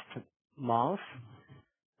next month,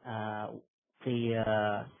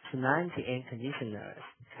 the 290 air conditioners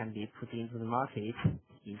can be put into the market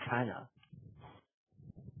in China.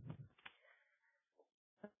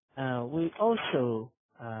 We also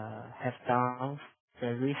have done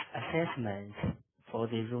the risk assessment for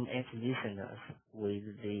the room air conditioners with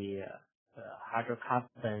the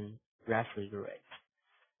hydrocarbon refrigerant.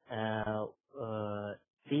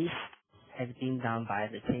 This has been done by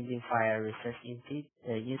the Changing Fire Research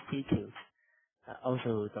Institute.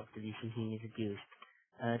 Also, Dr. Li Pingxin introduced.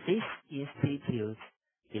 This institute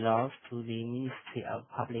belongs to the Ministry of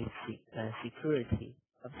Public Security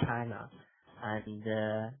of China, and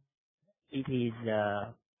it is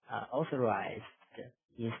authorized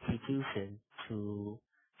institution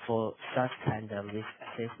for such kind of risk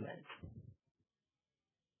assessment.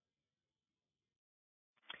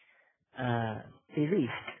 The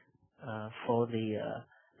risk for the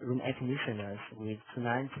room air conditioners with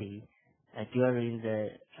 290 during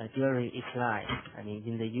its life, I mean,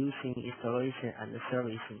 in the using, installation, and the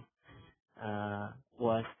servicing,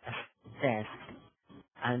 was assessed,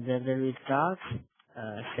 and the results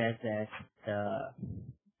said that the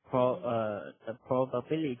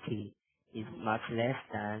probability is much less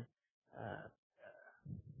than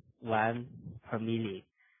 1 per million,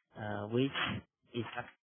 which is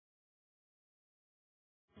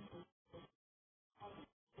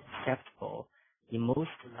acceptable in most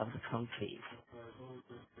of the countries.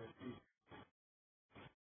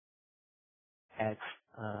 At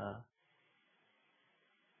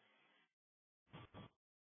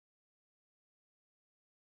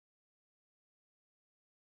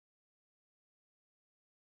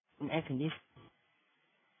air conditioners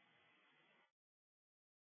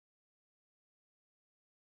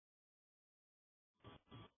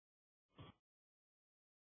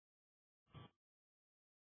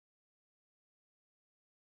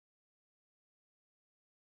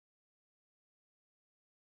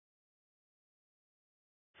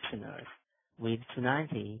with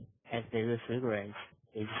 290 as the refrigerant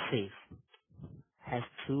is safe, has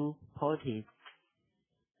two parties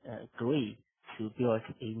agreed to build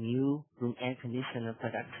a new room air conditioner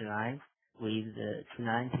production line with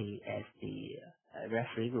 290 as the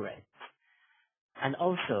refrigerant. And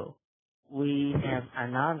also, we have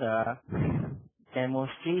another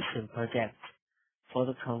demonstration project for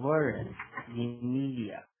the conversion in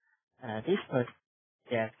media. This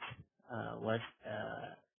project was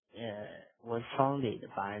founded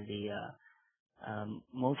by the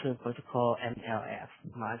Montreal Protocol MLF,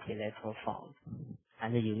 Multilateral Fund,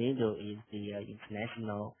 and UNITO is the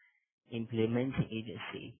international implementing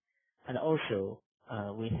agency. And also,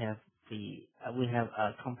 we have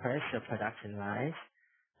a compressor production line,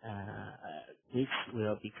 which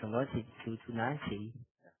will be converted to 290.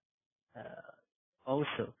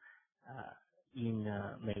 Also, in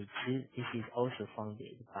Meiji, this is also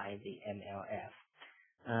funded by the MLF.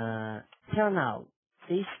 Till now,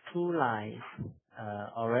 these two lines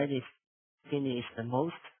already finished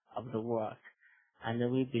most of the work,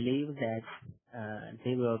 and we believe that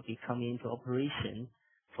they will be coming into operation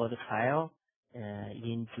for the trial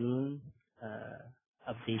in June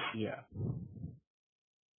of this year.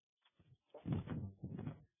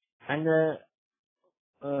 And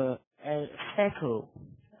at SECO,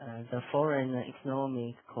 the Foreign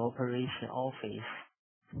Economic Cooperation Office,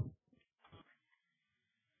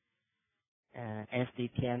 as the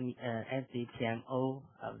PMO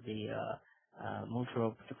of the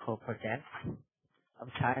Montreal Protocol project of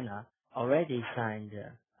China, already signed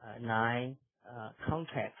 9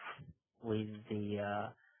 contracts with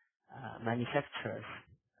the manufacturers,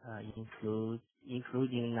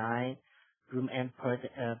 including 9 room air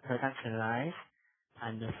production lines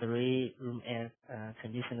and 3 room air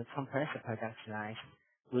conditioner compressor production lines,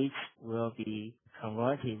 which will be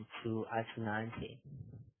converted to R290.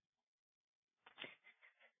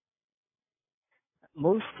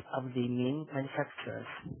 Most of the main manufacturers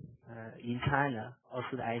in China, also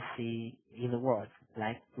the IC in the world,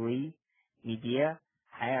 like Gree, Media,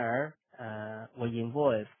 Haier, were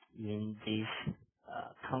involved in these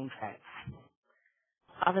contracts.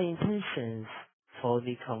 Other intentions for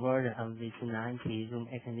the conversion of the 290 room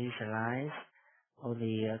air conditioner lines or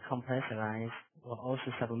the compressor lines were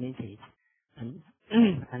also submitted,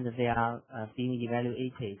 and they are being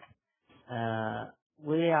evaluated.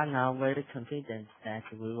 We are now very confident that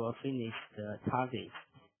we will finish the target,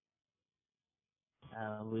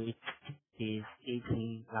 which is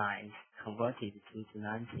 18 lines converted to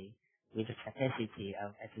 290 with a capacity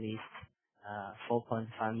of at least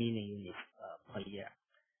 4.5 million units per year.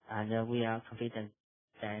 And we are confident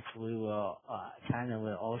that China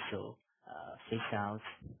will also phase out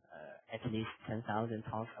at least 10,000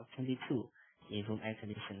 tons of 22 in room air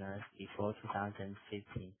conditioners before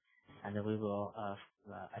 2015. And we will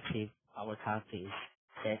achieve our targets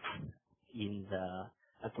set in the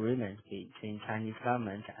agreement between Chinese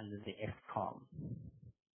government and the ESCOM.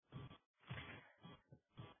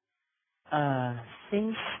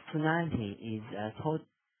 Since 290 is a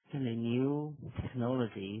totally new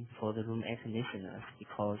technology for the room air conditioners,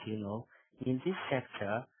 because in this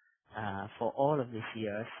sector, for all of these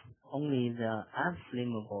years, only the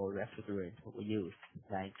unflammable refrigerant were used,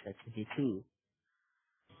 like 22.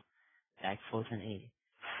 Like 410A.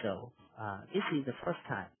 So this is the first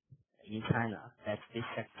time in China that this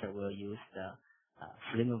sector will use the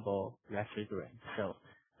flammable refrigerant. So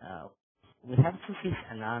we have to face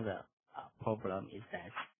another problem, is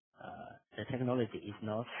that the technology is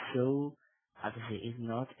not so, is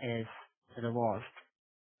not as advanced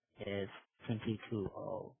as 22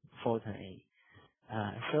 or 410A.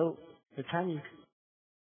 So the Chinese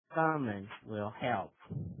government will help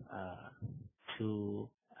to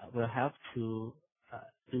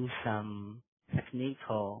do some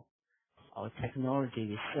technical or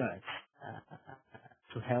technology research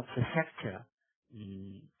to help the sector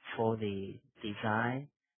for the design,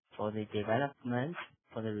 for the development,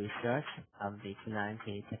 for the research of the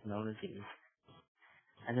 290 technologies.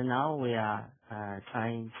 And now we are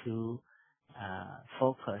trying to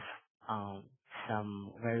focus on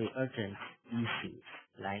some very urgent issues,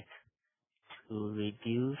 like to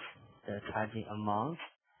reduce the charging amount,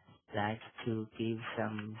 like to give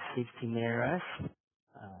some safety measures,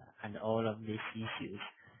 and all of these issues,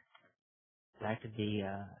 like the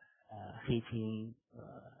heating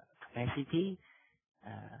capacity.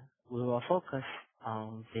 We will focus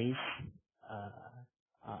on these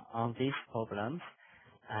problems,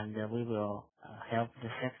 and we will help the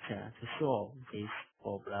sector to solve these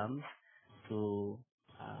problems, to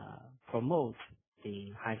promote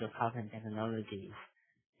the hydrocarbon technologies,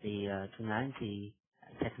 the 290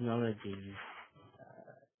 technologies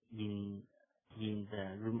in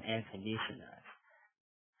the room air conditioners.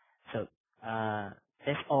 So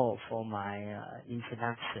that's all for my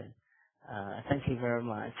introduction. Thank you very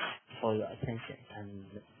much for your attention, and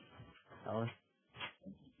also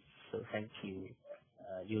thank you,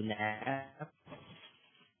 UNEP.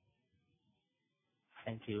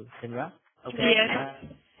 Thank you, Simra. Okay.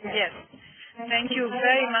 Yes. Thank you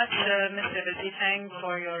very much, Mr. Zitang,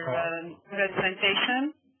 for your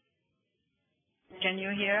presentation. Can you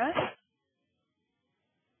hear us?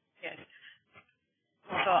 Yes.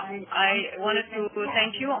 So I wanted to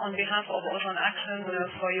thank you on behalf of OzonAction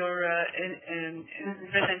for your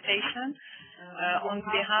presentation. On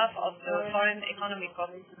behalf of the Foreign Economic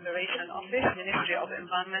Cooperation Office, Ministry of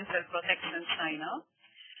Environmental Protection, China.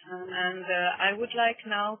 And I would like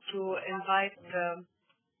now to invite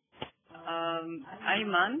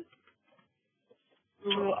Ayman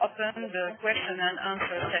to open the question and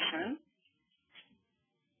answer session.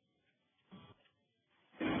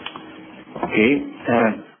 Okay,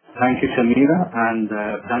 thank you, Samira, and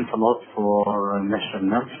thanks a lot for Mr.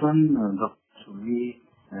 Nelson, Dr. Lee,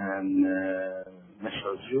 and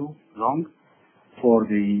Mr. Zhu Long for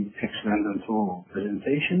the excellent and thorough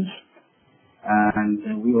presentations.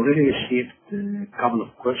 And we already received a couple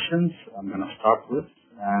of questions I'm going to start with,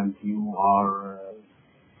 and you are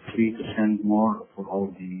free to send more for all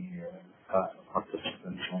the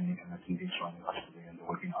participants joining and attendees joining us today in the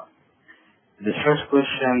webinar. The first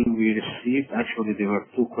question we received, actually there were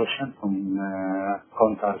two questions from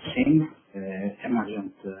Kontar Singh,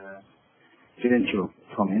 emergent volunteer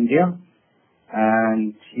from India,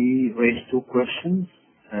 and he raised two questions.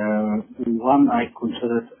 One I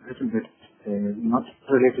considered a little bit not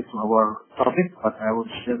related to our topic, but I would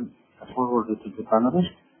still forward it to the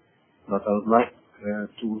panelists. But I would like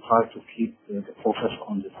to try to keep the focus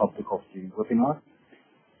on the topic of the webinar.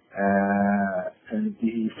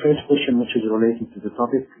 The first question, which is related to the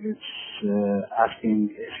topic, is asking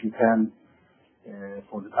if you can,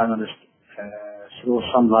 for the panelists, throw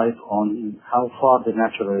some light on how far the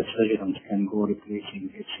natural refrigerants can go replacing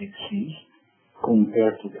HCFCs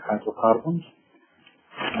compared to the hydrocarbons.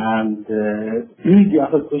 And the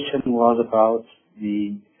other question was about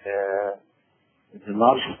the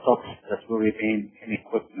large stocks that will remain in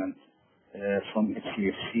equipment from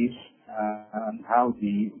HCFCs, and how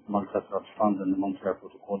the Multilateral Fund and the Montreal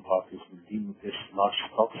Protocol parties will deal with this large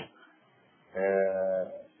stocks,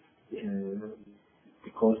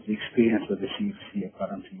 because the experience with the CFC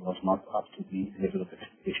apparently was not up to the level of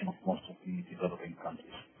expectation of most of the developing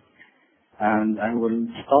countries. And I will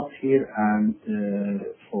stop here and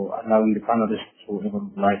for allowing the panelists, whoever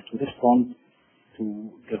would like to respond,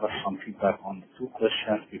 to give us some feedback on the two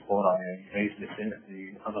questions before I raise the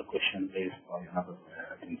other question raised by another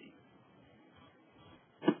attendee.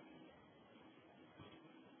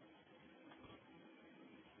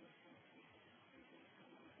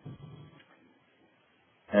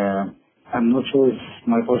 I'm not sure if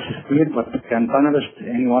my voice is clear, but can panelists,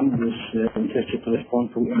 anyone who is interested to respond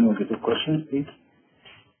to any of the two questions, please?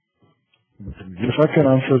 Yes, I can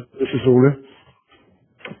answer. This is Ole.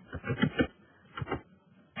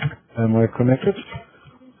 Am I connected?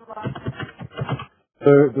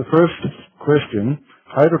 The first question,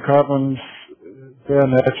 hydrocarbons, they are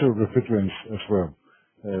natural refrigerants as well.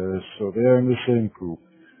 So they are in the same group.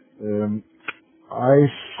 I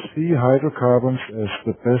see hydrocarbons as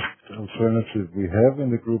the best alternative we have in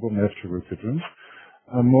the group of natural refrigerants.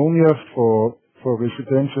 Ammonia for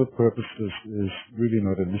residential purposes is really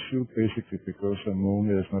not an issue, basically because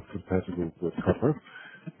ammonia is not compatible with copper.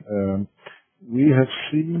 We have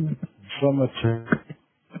seen some attempts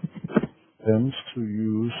to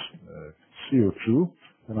use CO2,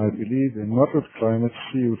 and I believe in moderate climates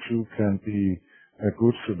CO2 can be a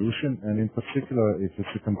good solution, and in particular if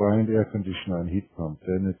it's a combined air conditioner and heat pump,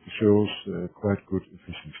 then it shows quite good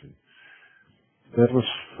efficiency. That was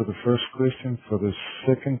for the first question. For the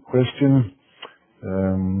second question,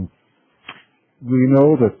 we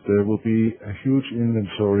know that there will be a huge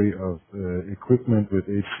inventory of equipment with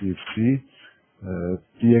HCFC.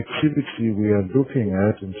 The activity we are looking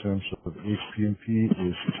at in terms of HPMP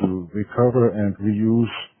is to recover and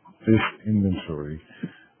reuse this inventory.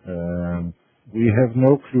 We have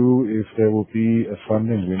no clue if there will be a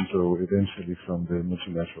funding window eventually from the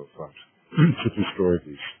Multilateral Fund to destroy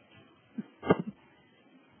these.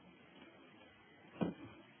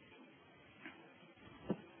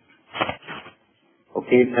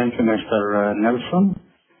 Okay, thank you, Mr. Nelson.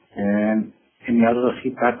 And any other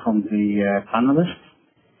feedback from the panelists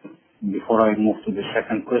before I move to the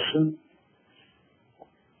second question?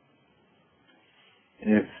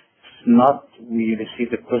 If not, we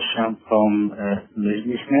received a question from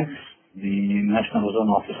Leslie Smith, the National Ozone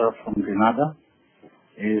Officer from Grenada,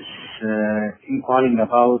 is inquiring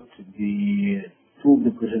about the two of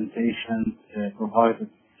the presentations provided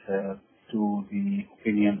to the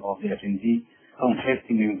opinion of the attendee,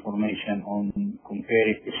 conflicting information on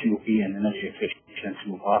comparing HCWP and energy efficiency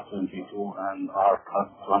of R22 and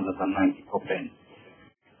R290 propane.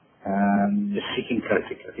 Seeking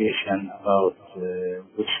clarification about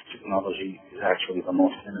which technology is actually the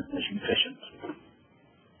most energy efficient.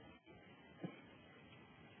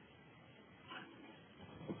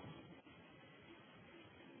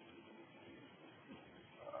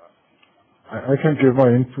 I can give my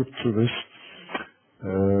input to this.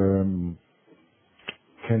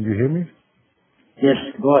 Can you hear me? Yes,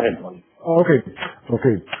 go ahead. Okay.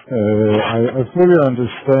 I fully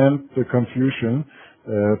understand the confusion,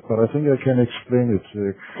 but I think I can explain it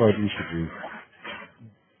quite easily.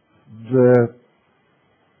 The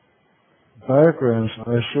diagrams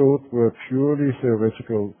I showed were purely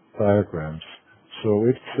theoretical diagrams. So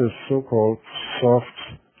it's a so-called soft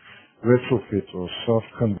retrofit or soft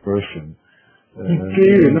conversion.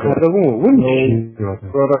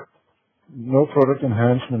 No product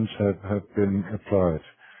enhancements have been applied.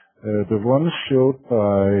 The ones showed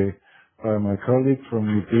by my colleague from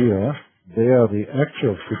IDEA, they are the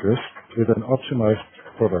actual figures with an optimized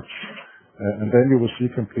product. And then you will see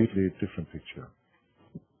a completely different picture.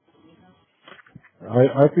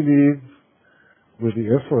 I believe with the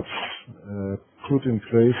efforts put in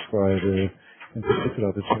place by in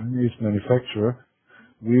particular the Chinese manufacturer,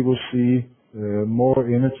 we will see more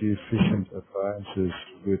energy efficient appliances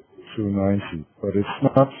with 290. But it's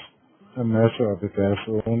not a matter of the gas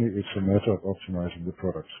only, it's a matter of optimizing the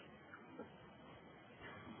products.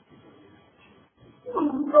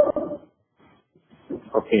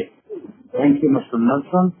 Okay. Thank you, Mr.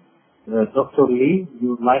 Nelson. Dr. Lee, you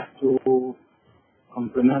would like to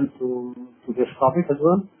complement to this topic as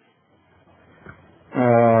well?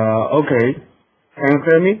 Okay. Can you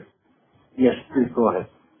hear me? Yes, please go ahead.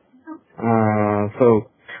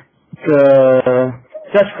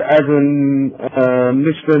 Just as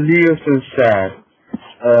Mr. Nielsen said,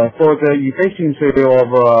 for the efficiency of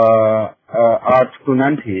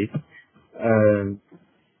R290,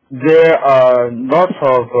 there are lots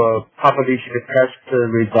of published test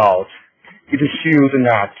results. It shows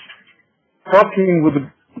that propane would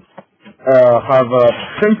have a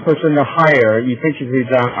 10% higher efficiency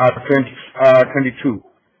than R22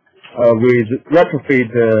 with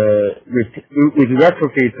retrofit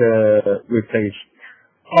replace.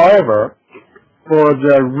 However, for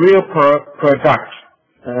the real product,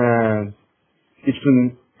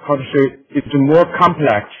 it's more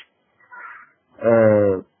complex.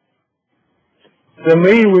 The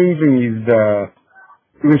main reason is the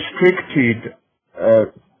restricted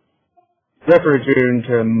refrigerant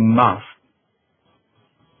mass.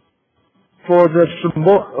 For the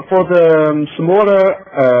smaller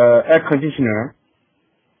air conditioner,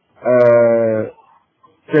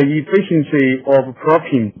 the efficiency of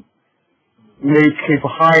propane may keep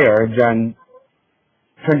higher than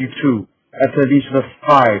 22, at least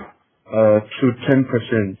 5 to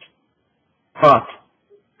 10%. But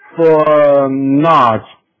for large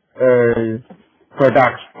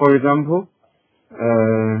products, for example,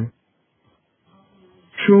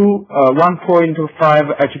 1.5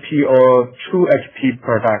 HP or 2 HP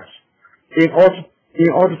products, in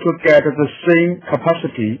order to get the same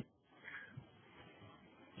capacity,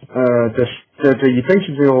 the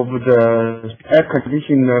efficiency of the air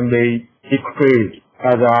conditioner may decrease,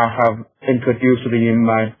 as I have introduced in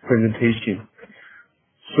my presentation.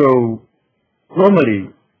 So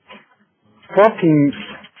normally, propane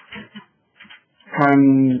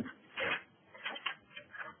can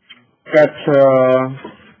get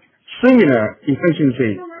similar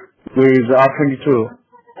efficiency with R22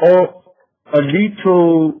 or a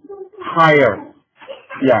little higher.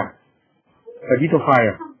 Yeah, a little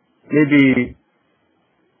higher. Maybe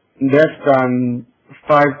less than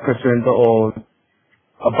 5% or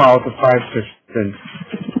about 5%.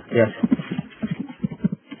 Yes.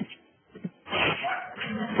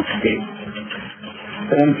 Okay.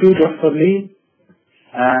 Thank you, Dr. Lee.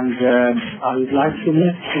 And I would like to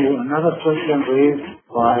move to another question raised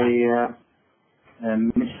by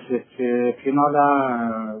Ms. Finola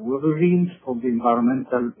Wolverines from the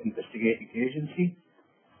Environmental Investigating Agency.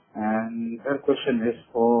 And her question is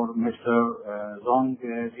for Mr. Zong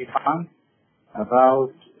Zifan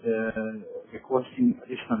about requesting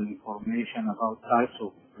additional information about types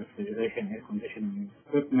of refrigeration air conditioning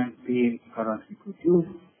equipment being currently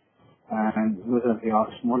produced, and whether they are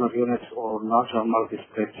smaller units or larger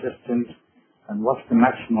multi-split systems, and what's the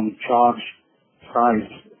maximum charge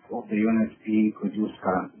size of the units being produced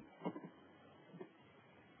currently.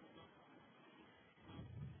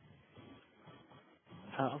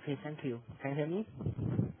 Okay, thank you. Can you hear me?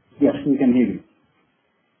 Yes, we can hear you.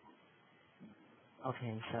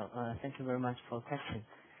 Okay, so thank you very much for the question.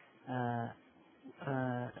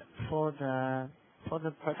 For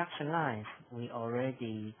the production lines, we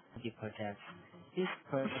already the projects. These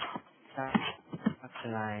production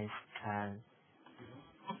lines can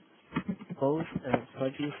both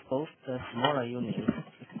produce both the smaller units,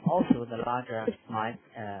 also the larger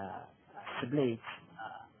split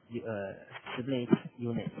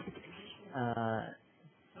units.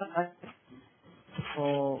 But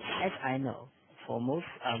as I know, for most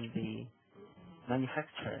of the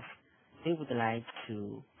manufacturers, they would like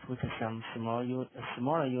to put some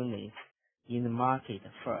smaller units in the market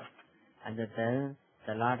first, and then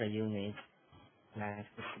the larger units, like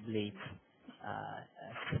the split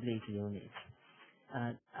units.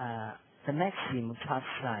 The maximum part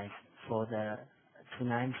size for the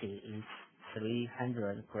 290 is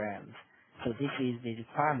 300 grams. So this is the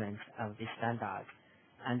requirement of the standard.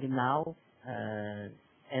 And now,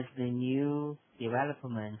 as the new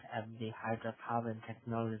development of the hydrocarbon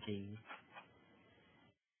technology,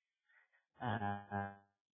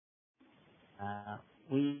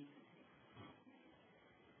 we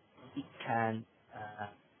can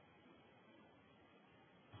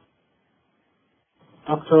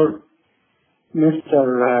Dr.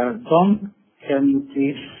 Mr. Dong, can you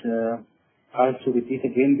please try to repeat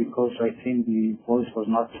again, because I think the voice was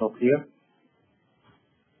not so clear.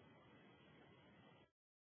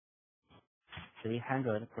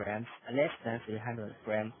 300 grams, less than 300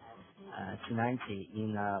 grams, 290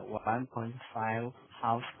 in a 1.5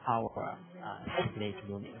 horsepower split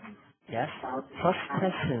unit. Yes. First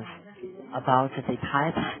question about the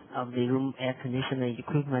types of the room air conditioning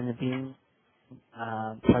equipment being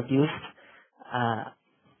produced.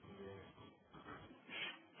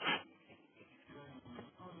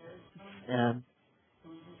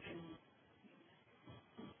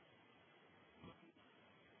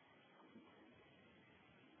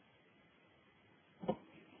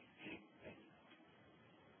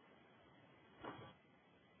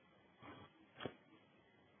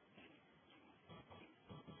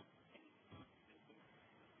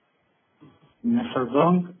 Mr.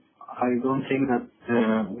 Dong, I don't think that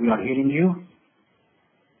we are hearing you.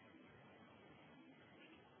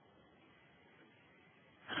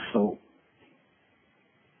 So,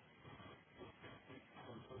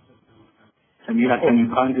 Samira, can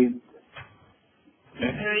you kindly...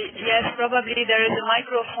 Yes, probably there is a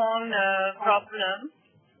microphone problem.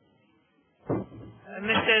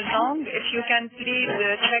 Mr. Zong, if you can please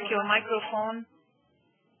check your microphone.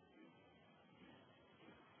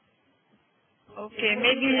 Okay,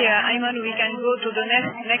 maybe Ayman, we can go to the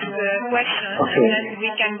next question, okay, and then we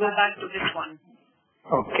can go back to this one.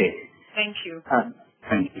 Okay. Thank you.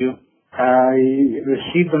 Thank you. I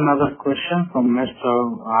received another question from Mr.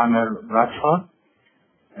 Amir Bradford.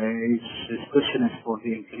 His question is for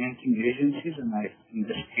the implementing agencies, and in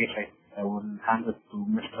this case I will hand it to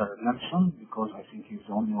Mr. Nelson, because I think he's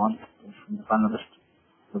the only one from the panelists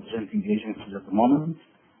representing agencies at the moment.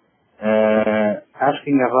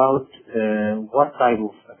 Asking about what type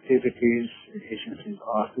of activities agencies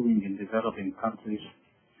are doing in developing countries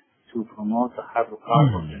to promote the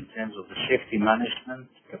hydrocarbons in terms of the safety management,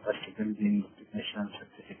 capacity building, recognition,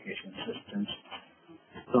 certification systems,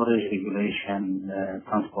 storage regulation,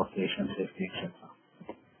 transportation safety, etc.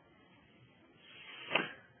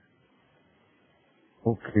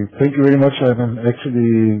 Okay, thank you very much, Ivan.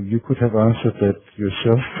 Actually, you could have answered that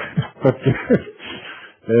yourself, but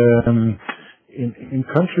in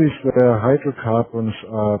countries where hydrocarbons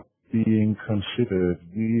are being considered,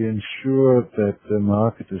 we ensure that the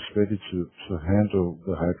market is ready to handle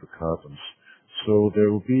the hydrocarbons. So there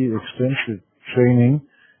will be extensive training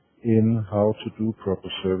in how to do proper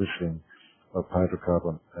servicing of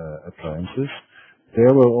hydrocarbon appliances.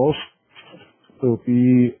 There will also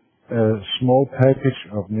be a small package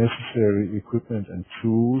of necessary equipment and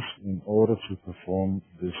tools in order to perform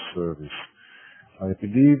this service. I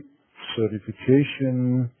believe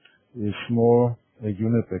certification is more a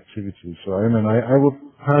unit activity. So I will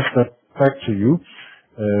pass that back to you.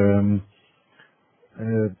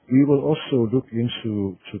 We will also look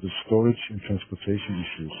into the storage and transportation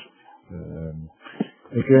issues.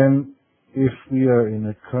 Again, if we are in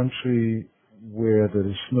a country where there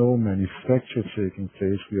is no manufacture taking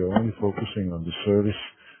place, we are only focusing on the service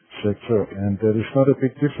sector, and there is not a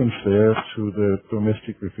big difference there to the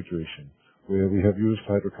domestic refrigeration, where we have used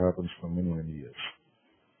hydrocarbons for many, many years.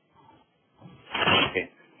 Okay.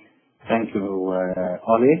 Thank you,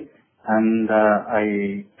 Oli. And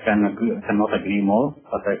I cannot agree more,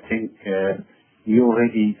 but I think You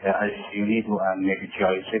already, as Unido and maybe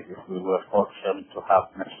GI said, if we were fortunate to have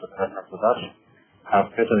Mr. Bernard with us, have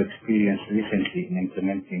better experience recently in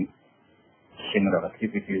implementing similar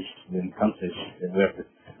activities in countries where the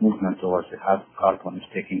movement towards the hydrocarbon is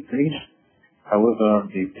taking place. However,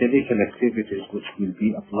 the typical activities which will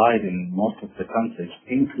be applied in most of the countries,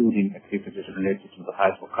 including activities related to the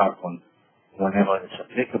hydrocarbon, whenever it's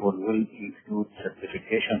applicable, will include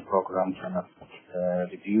certification programs and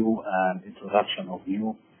review and introduction of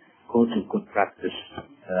new codes of good practice,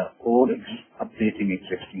 or updating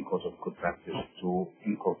existing codes of good practice to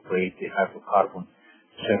incorporate the hydrocarbon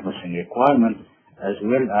servicing requirement, as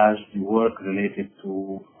well as the work related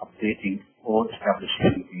to updating or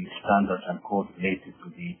establishing the standards and codes related to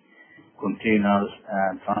the containers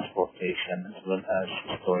and transportation, as well as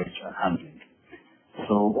storage and handling.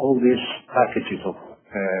 So all these packages of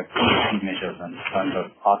policy measures and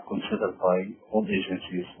standards are considered by all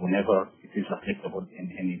agencies whenever it is applicable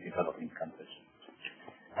in any developing countries.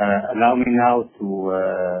 Allow me now to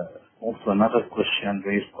move to another question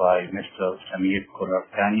raised by Mr. Samir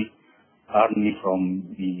Kolarkani, currently from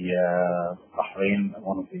the Bahrain,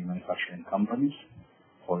 one of the manufacturing companies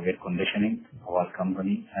for air conditioning, our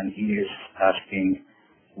company, and he is asking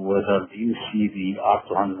whether do you see the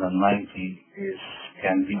R290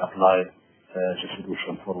 can be applied as a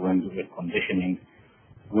solution for window air conditioning,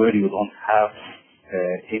 where you don't have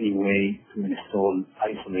any way to install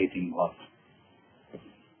isolating valves.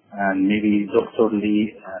 And maybe Dr.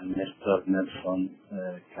 Lee and Mr. Nelson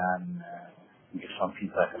can give some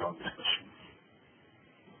feedback about this question.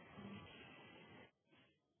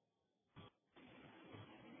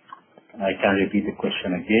 I can repeat the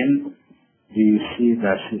question again. Do you see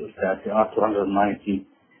that the R290,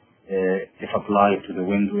 if applied to the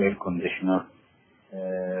window air conditioner,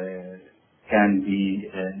 can be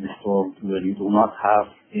installed where you do not have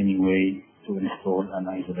any way to install an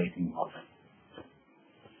isolating valve?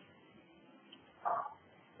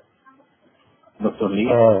 Dr. Lee?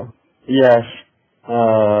 Yes.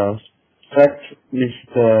 That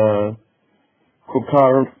Mr.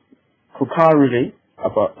 Kukari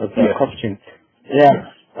about the question.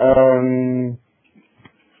 Yeah.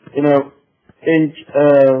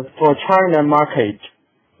 For China market,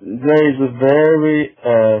 there is a very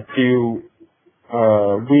few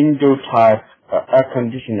window type air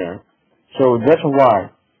conditioner. So that's why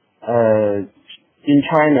in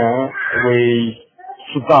China we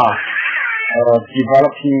start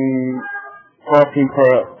developing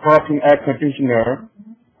propane air conditioner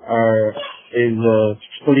is a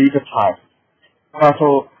split type. But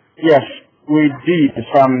yes, we did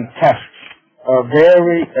some tests,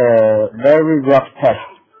 very rough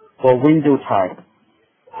tests for window type.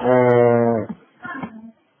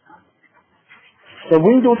 The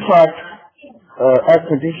window type air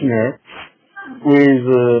conditioner with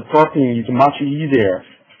propane is much easier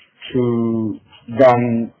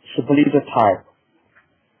than split type.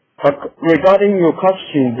 But regarding your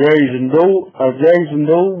question, there is no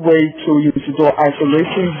way to install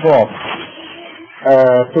isolation valve.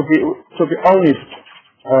 To be honest,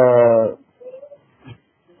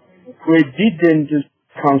 we didn't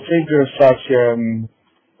consider such a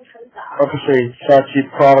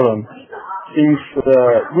problem, since the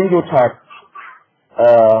window type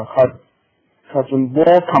has a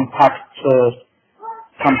more compact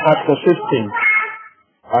system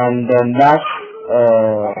and less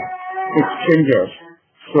exchangers.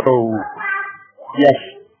 So yes,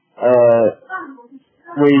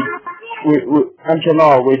 we until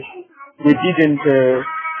now we didn't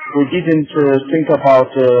think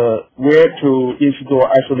about where to install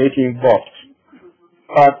isolating valves.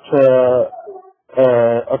 But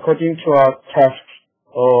according to our test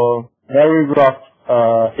or very rough,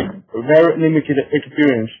 very limited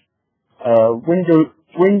experience,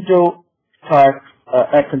 window type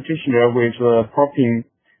air conditioner with propane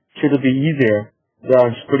should be easier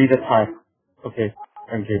than split type. Okay,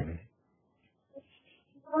 thank you.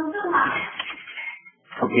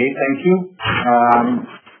 Okay, thank you.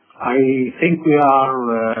 I think we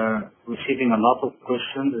are receiving a lot of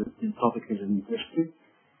questions. The topic is interesting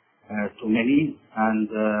to many, and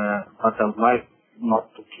but I would like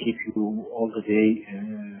not to keep you all the day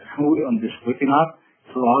on this webinar.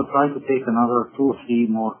 So I'll try to take another 2 or 3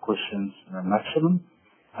 more questions maximum.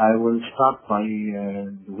 I will start by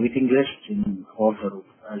the waiting list in order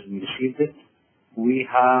as we received it. We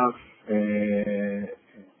have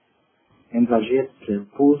Indrajit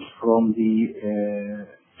Poos from the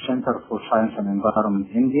Center for Science and Environment,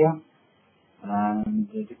 India. And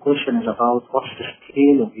the question is about what's the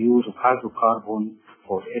scale of use of hydrocarbon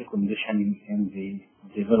for air conditioning in the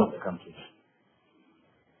developed countries.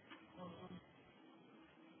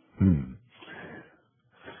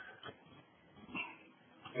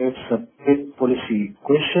 It's a big policy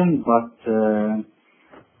question, but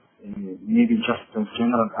maybe just a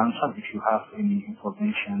general answer if you have any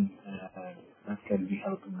information that can be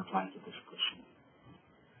helpful in replying to this question.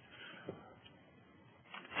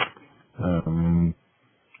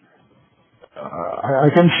 I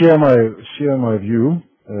can share my view.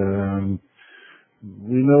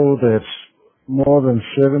 We know that more than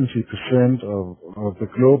 70% of the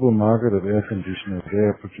global market of air conditioners, they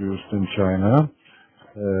are produced in China.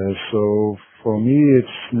 So for me,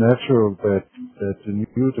 it's natural that the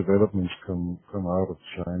new developments come out of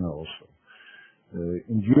China also.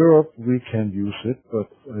 In Europe, we can use it, but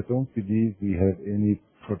I don't believe we have any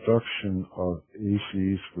production of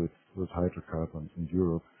ACs with hydrocarbons in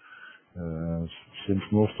Europe, since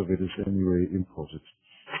most of it is anyway imported.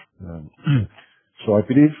 So I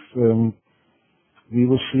believe we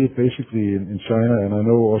will see it basically in China, and I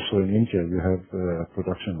know also in India you have a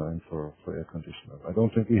production line for air conditioners. I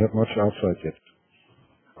don't think we have much outside yet.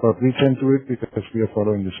 But we can do it because we are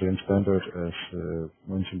following the same standard as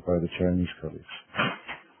mentioned by the Chinese colleagues.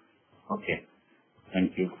 Okay,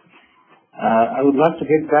 thank you. I would like to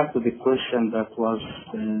get back to the question that was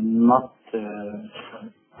not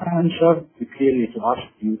answered clearly to us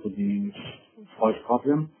due to the voice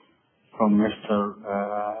problem from Mr.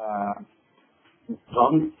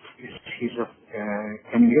 Zong.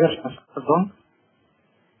 Can you hear us, Mr. Zong?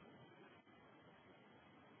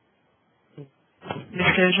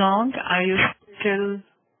 Mr. Zhang, are you still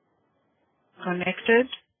connected?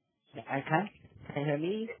 I can. Can you hear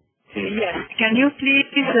me? Yes. Can you please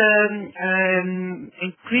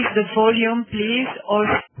increase the volume, please, or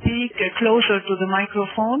speak closer to the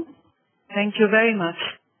microphone? Thank you very much.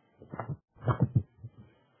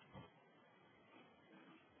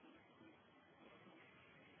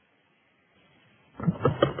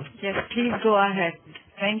 Yes, please go ahead.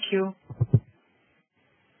 Thank you.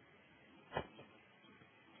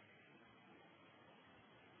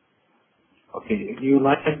 Okay, if you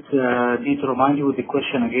like me to remind you of the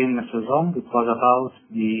question again, Mr. Zong, it was about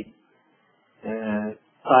the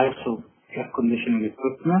types of air conditioning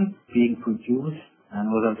equipment being produced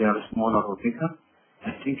and whether they are smaller or bigger.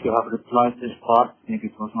 I think you have replied this part, maybe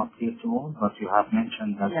it was not clear to all, but you have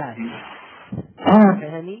mentioned that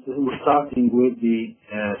we're starting with the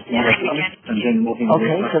smaller types and then moving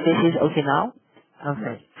Okay, so this is okay now?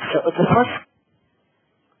 Okay. So the first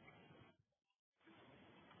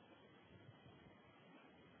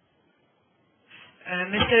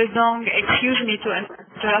Mr. Zong, excuse me to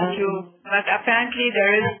interrupt you, but apparently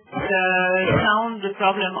there is a sound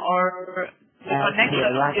problem or the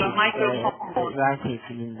connection of your microphone. Write it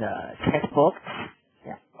in the chat box.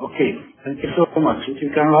 Yeah. Okay, thank you so much. If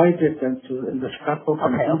you can write it in the chat box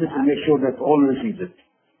and send it to make sure that all receive it.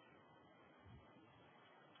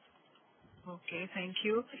 Okay, thank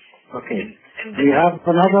you. Okay, we have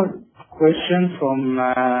another question from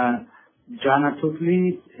Jana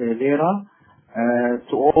Tutli Lera.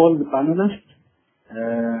 To all the panelists,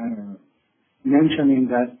 mentioning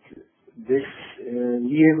that this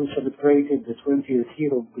year we celebrated the 20th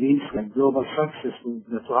year of Green Flag Global Success with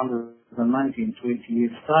the 290 in 20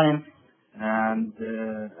 years' time, and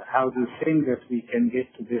how do you think that we can get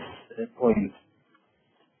to this point?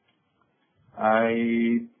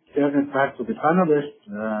 I turn it back to the panelists.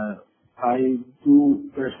 I do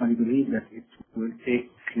personally believe that it will take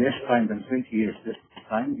less time than 20 years this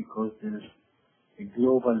time because there is a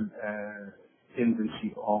global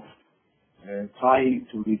tendency of trying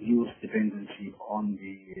to reduce dependency on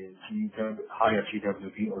the higher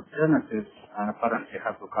GWP alternatives, and apparently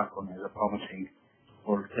hydrocarbon is a promising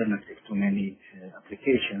alternative to many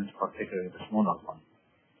applications, particularly the smaller ones.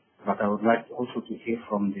 But I would like also to hear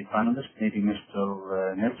from the panelists, maybe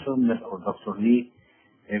Mr. Nelson or Dr. Lee,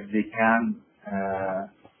 if they can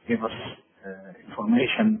give us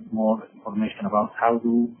more information about how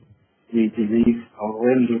do we believe, or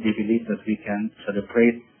when do we believe that we can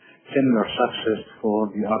celebrate similar success for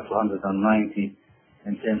the R290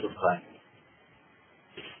 in terms of time?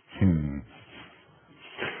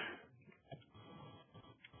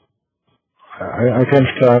 I can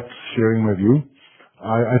start sharing my view.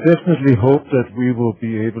 I definitely hope that we will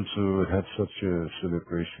be able to have such a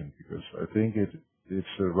celebration because I think it's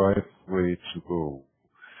the right way to go.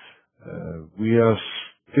 We are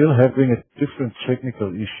still having a different technical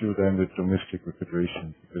issue than with domestic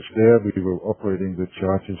refrigeration because there we were operating with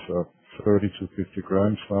charges of 30 to 50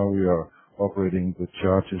 grams. Now we are operating with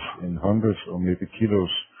charges in hundreds or maybe kilos.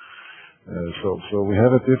 So we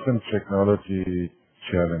have a different technology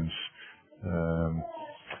challenge.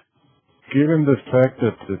 given the fact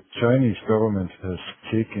that the Chinese government has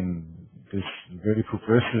taken this very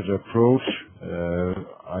progressive approach,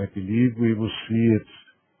 I believe we will see it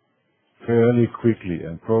fairly quickly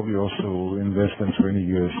and probably also in less than 20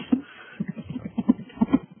 years.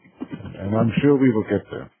 And I'm sure we will get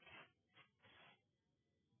there.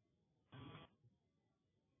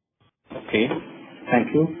 Okay,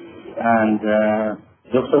 thank you. And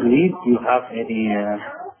Dr. Lee, do you have any ideas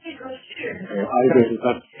you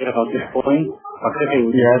can share about this point, particularly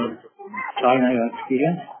with China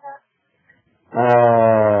experience?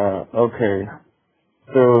 Okay.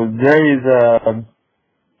 So there is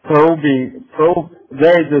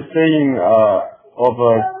a saying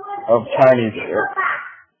of Chinese.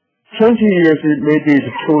 20 years maybe is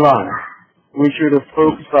too long. We should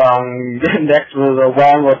focus on the next 1 or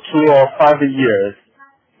 2 or 5 years.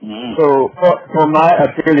 So for my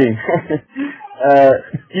opinion,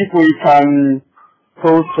 if we can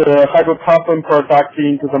put hydrocarbon products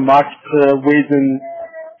into the market within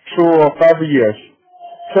 2 or 5 years,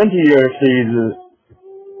 20 years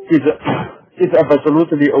is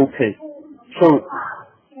absolutely okay. So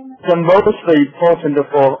the most important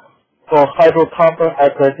for hydrocarbon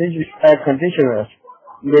air conditioners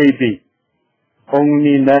may be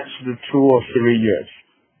only next 2 or 3 years.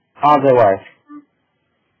 Otherwise,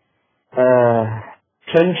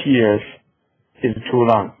 20 years is too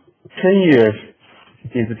long. 10 years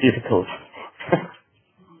is difficult.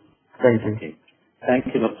 Thank you. Okay. Thank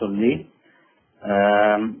you, Dr. Lee.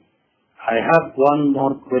 I have one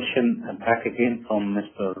more question back again from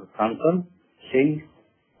Mr. Kantan Singh,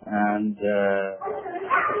 and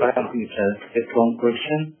apparently it's a long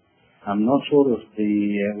question. I'm not sure if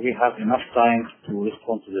we have enough time to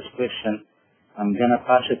respond to this question. I'm going to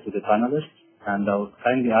pass it to the panelists, and I would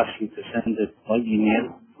kindly ask you to send it by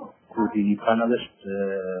email to the panelists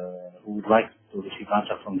who would like to receive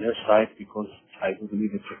answer from their side, because I do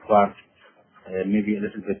believe it requires maybe a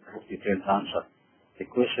little bit of detailed answer. The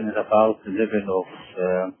question is about the level of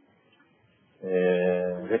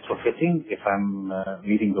retrofitting, if I'm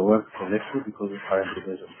reading the word correctly, because apparently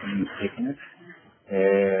there's a mistake in it,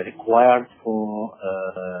 required for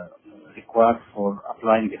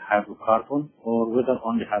applying the hydrocarbon, or whether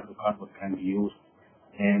only hydrocarbon can be used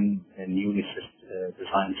in newly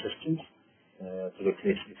designed systems to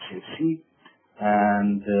replace HCFC,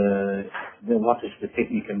 and what is the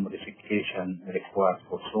technical modification required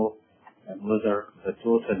for so, and whether the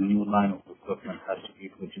total new line of equipment has to be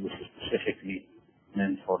produced specifically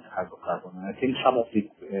meant for the hydrocarbon. And I think some of the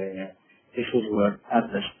issues were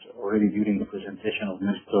addressed already during the presentation of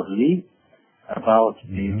Mr. Lee about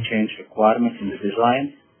the change requirement in the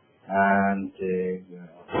design, and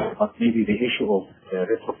but maybe the issue of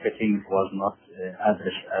retrofitting was not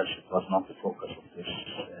addressed, as it was not the focus of this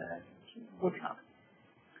webinar.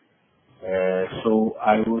 So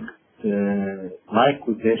I would like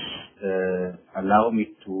with this allow me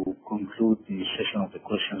to conclude the session of the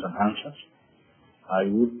questions and answers.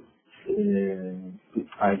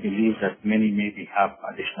 I believe that many maybe have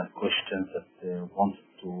additional questions that they want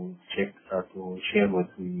to check or to share with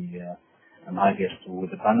my guests, with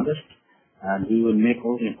the panelists, and we will make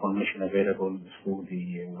all the information available through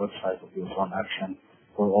the website of the OzonAction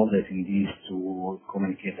for all the attendees to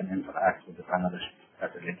communicate and interact with the panelists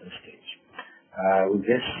at a later stage. With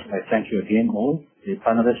this, I thank you again all. The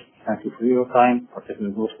panelists, thank you for your time,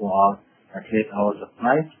 particularly those who are at late hours of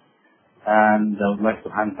night. And I would like to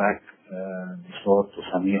hand back the floor to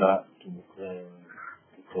Samira to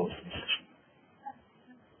close this session.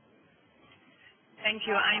 Thank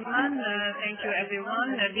you, Ayman. Thank you,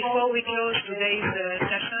 everyone. Before we close today's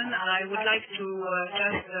session, I would like to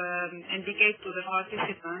just indicate to the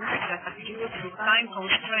participants that due to time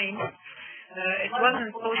constraints, it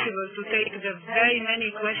wasn't possible to take the very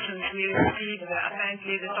many questions we received.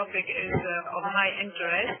 Apparently, the topic is of high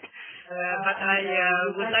interest. But I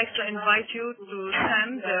would like to invite you to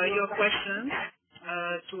send your questions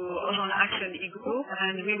to OzonAction e-group,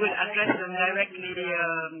 and we will address them directly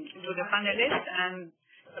to the panelists and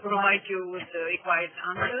provide you with the required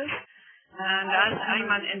answers. And as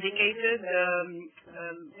Ayman indicated,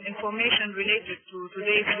 information related to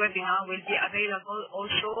today's webinar will be available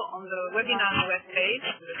also on the webinar webpage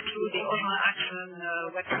through the OzonAction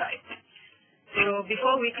website. So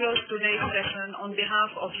before we close today's session, on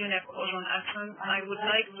behalf of UNEP OzonAction, I would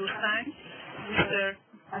like to thank Mr.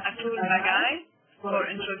 Atul Bagai for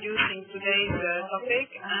introducing today's topic,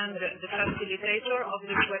 and the facilitator of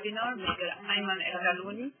this webinar, Mr. Ayman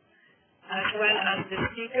El-Galouni, as well as the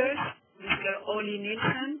speakers, Mr. Oli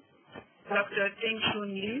Nielsen, Dr. Ting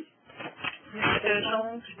Chun Lee, Mr.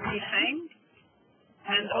 Zhong Zifeng,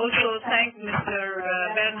 and also thank Mr.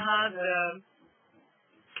 Bernhard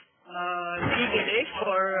Siegele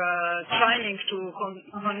for trying to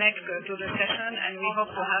connect to the session, and we hope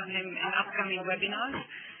to have him in upcoming webinars.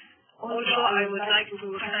 Also, I would like to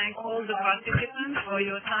thank all the participants for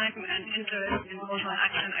your time and interest in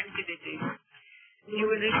OzonAction activities. You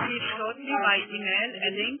will receive shortly by email a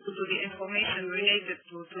link to the information related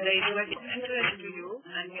to today's webinar. Interest to you,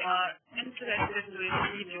 and we are interested to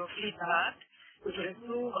receive your feedback to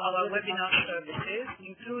improve our webinar services,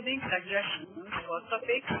 including suggestions for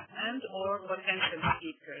topics and/or potential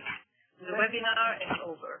speakers. The webinar is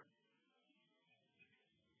over.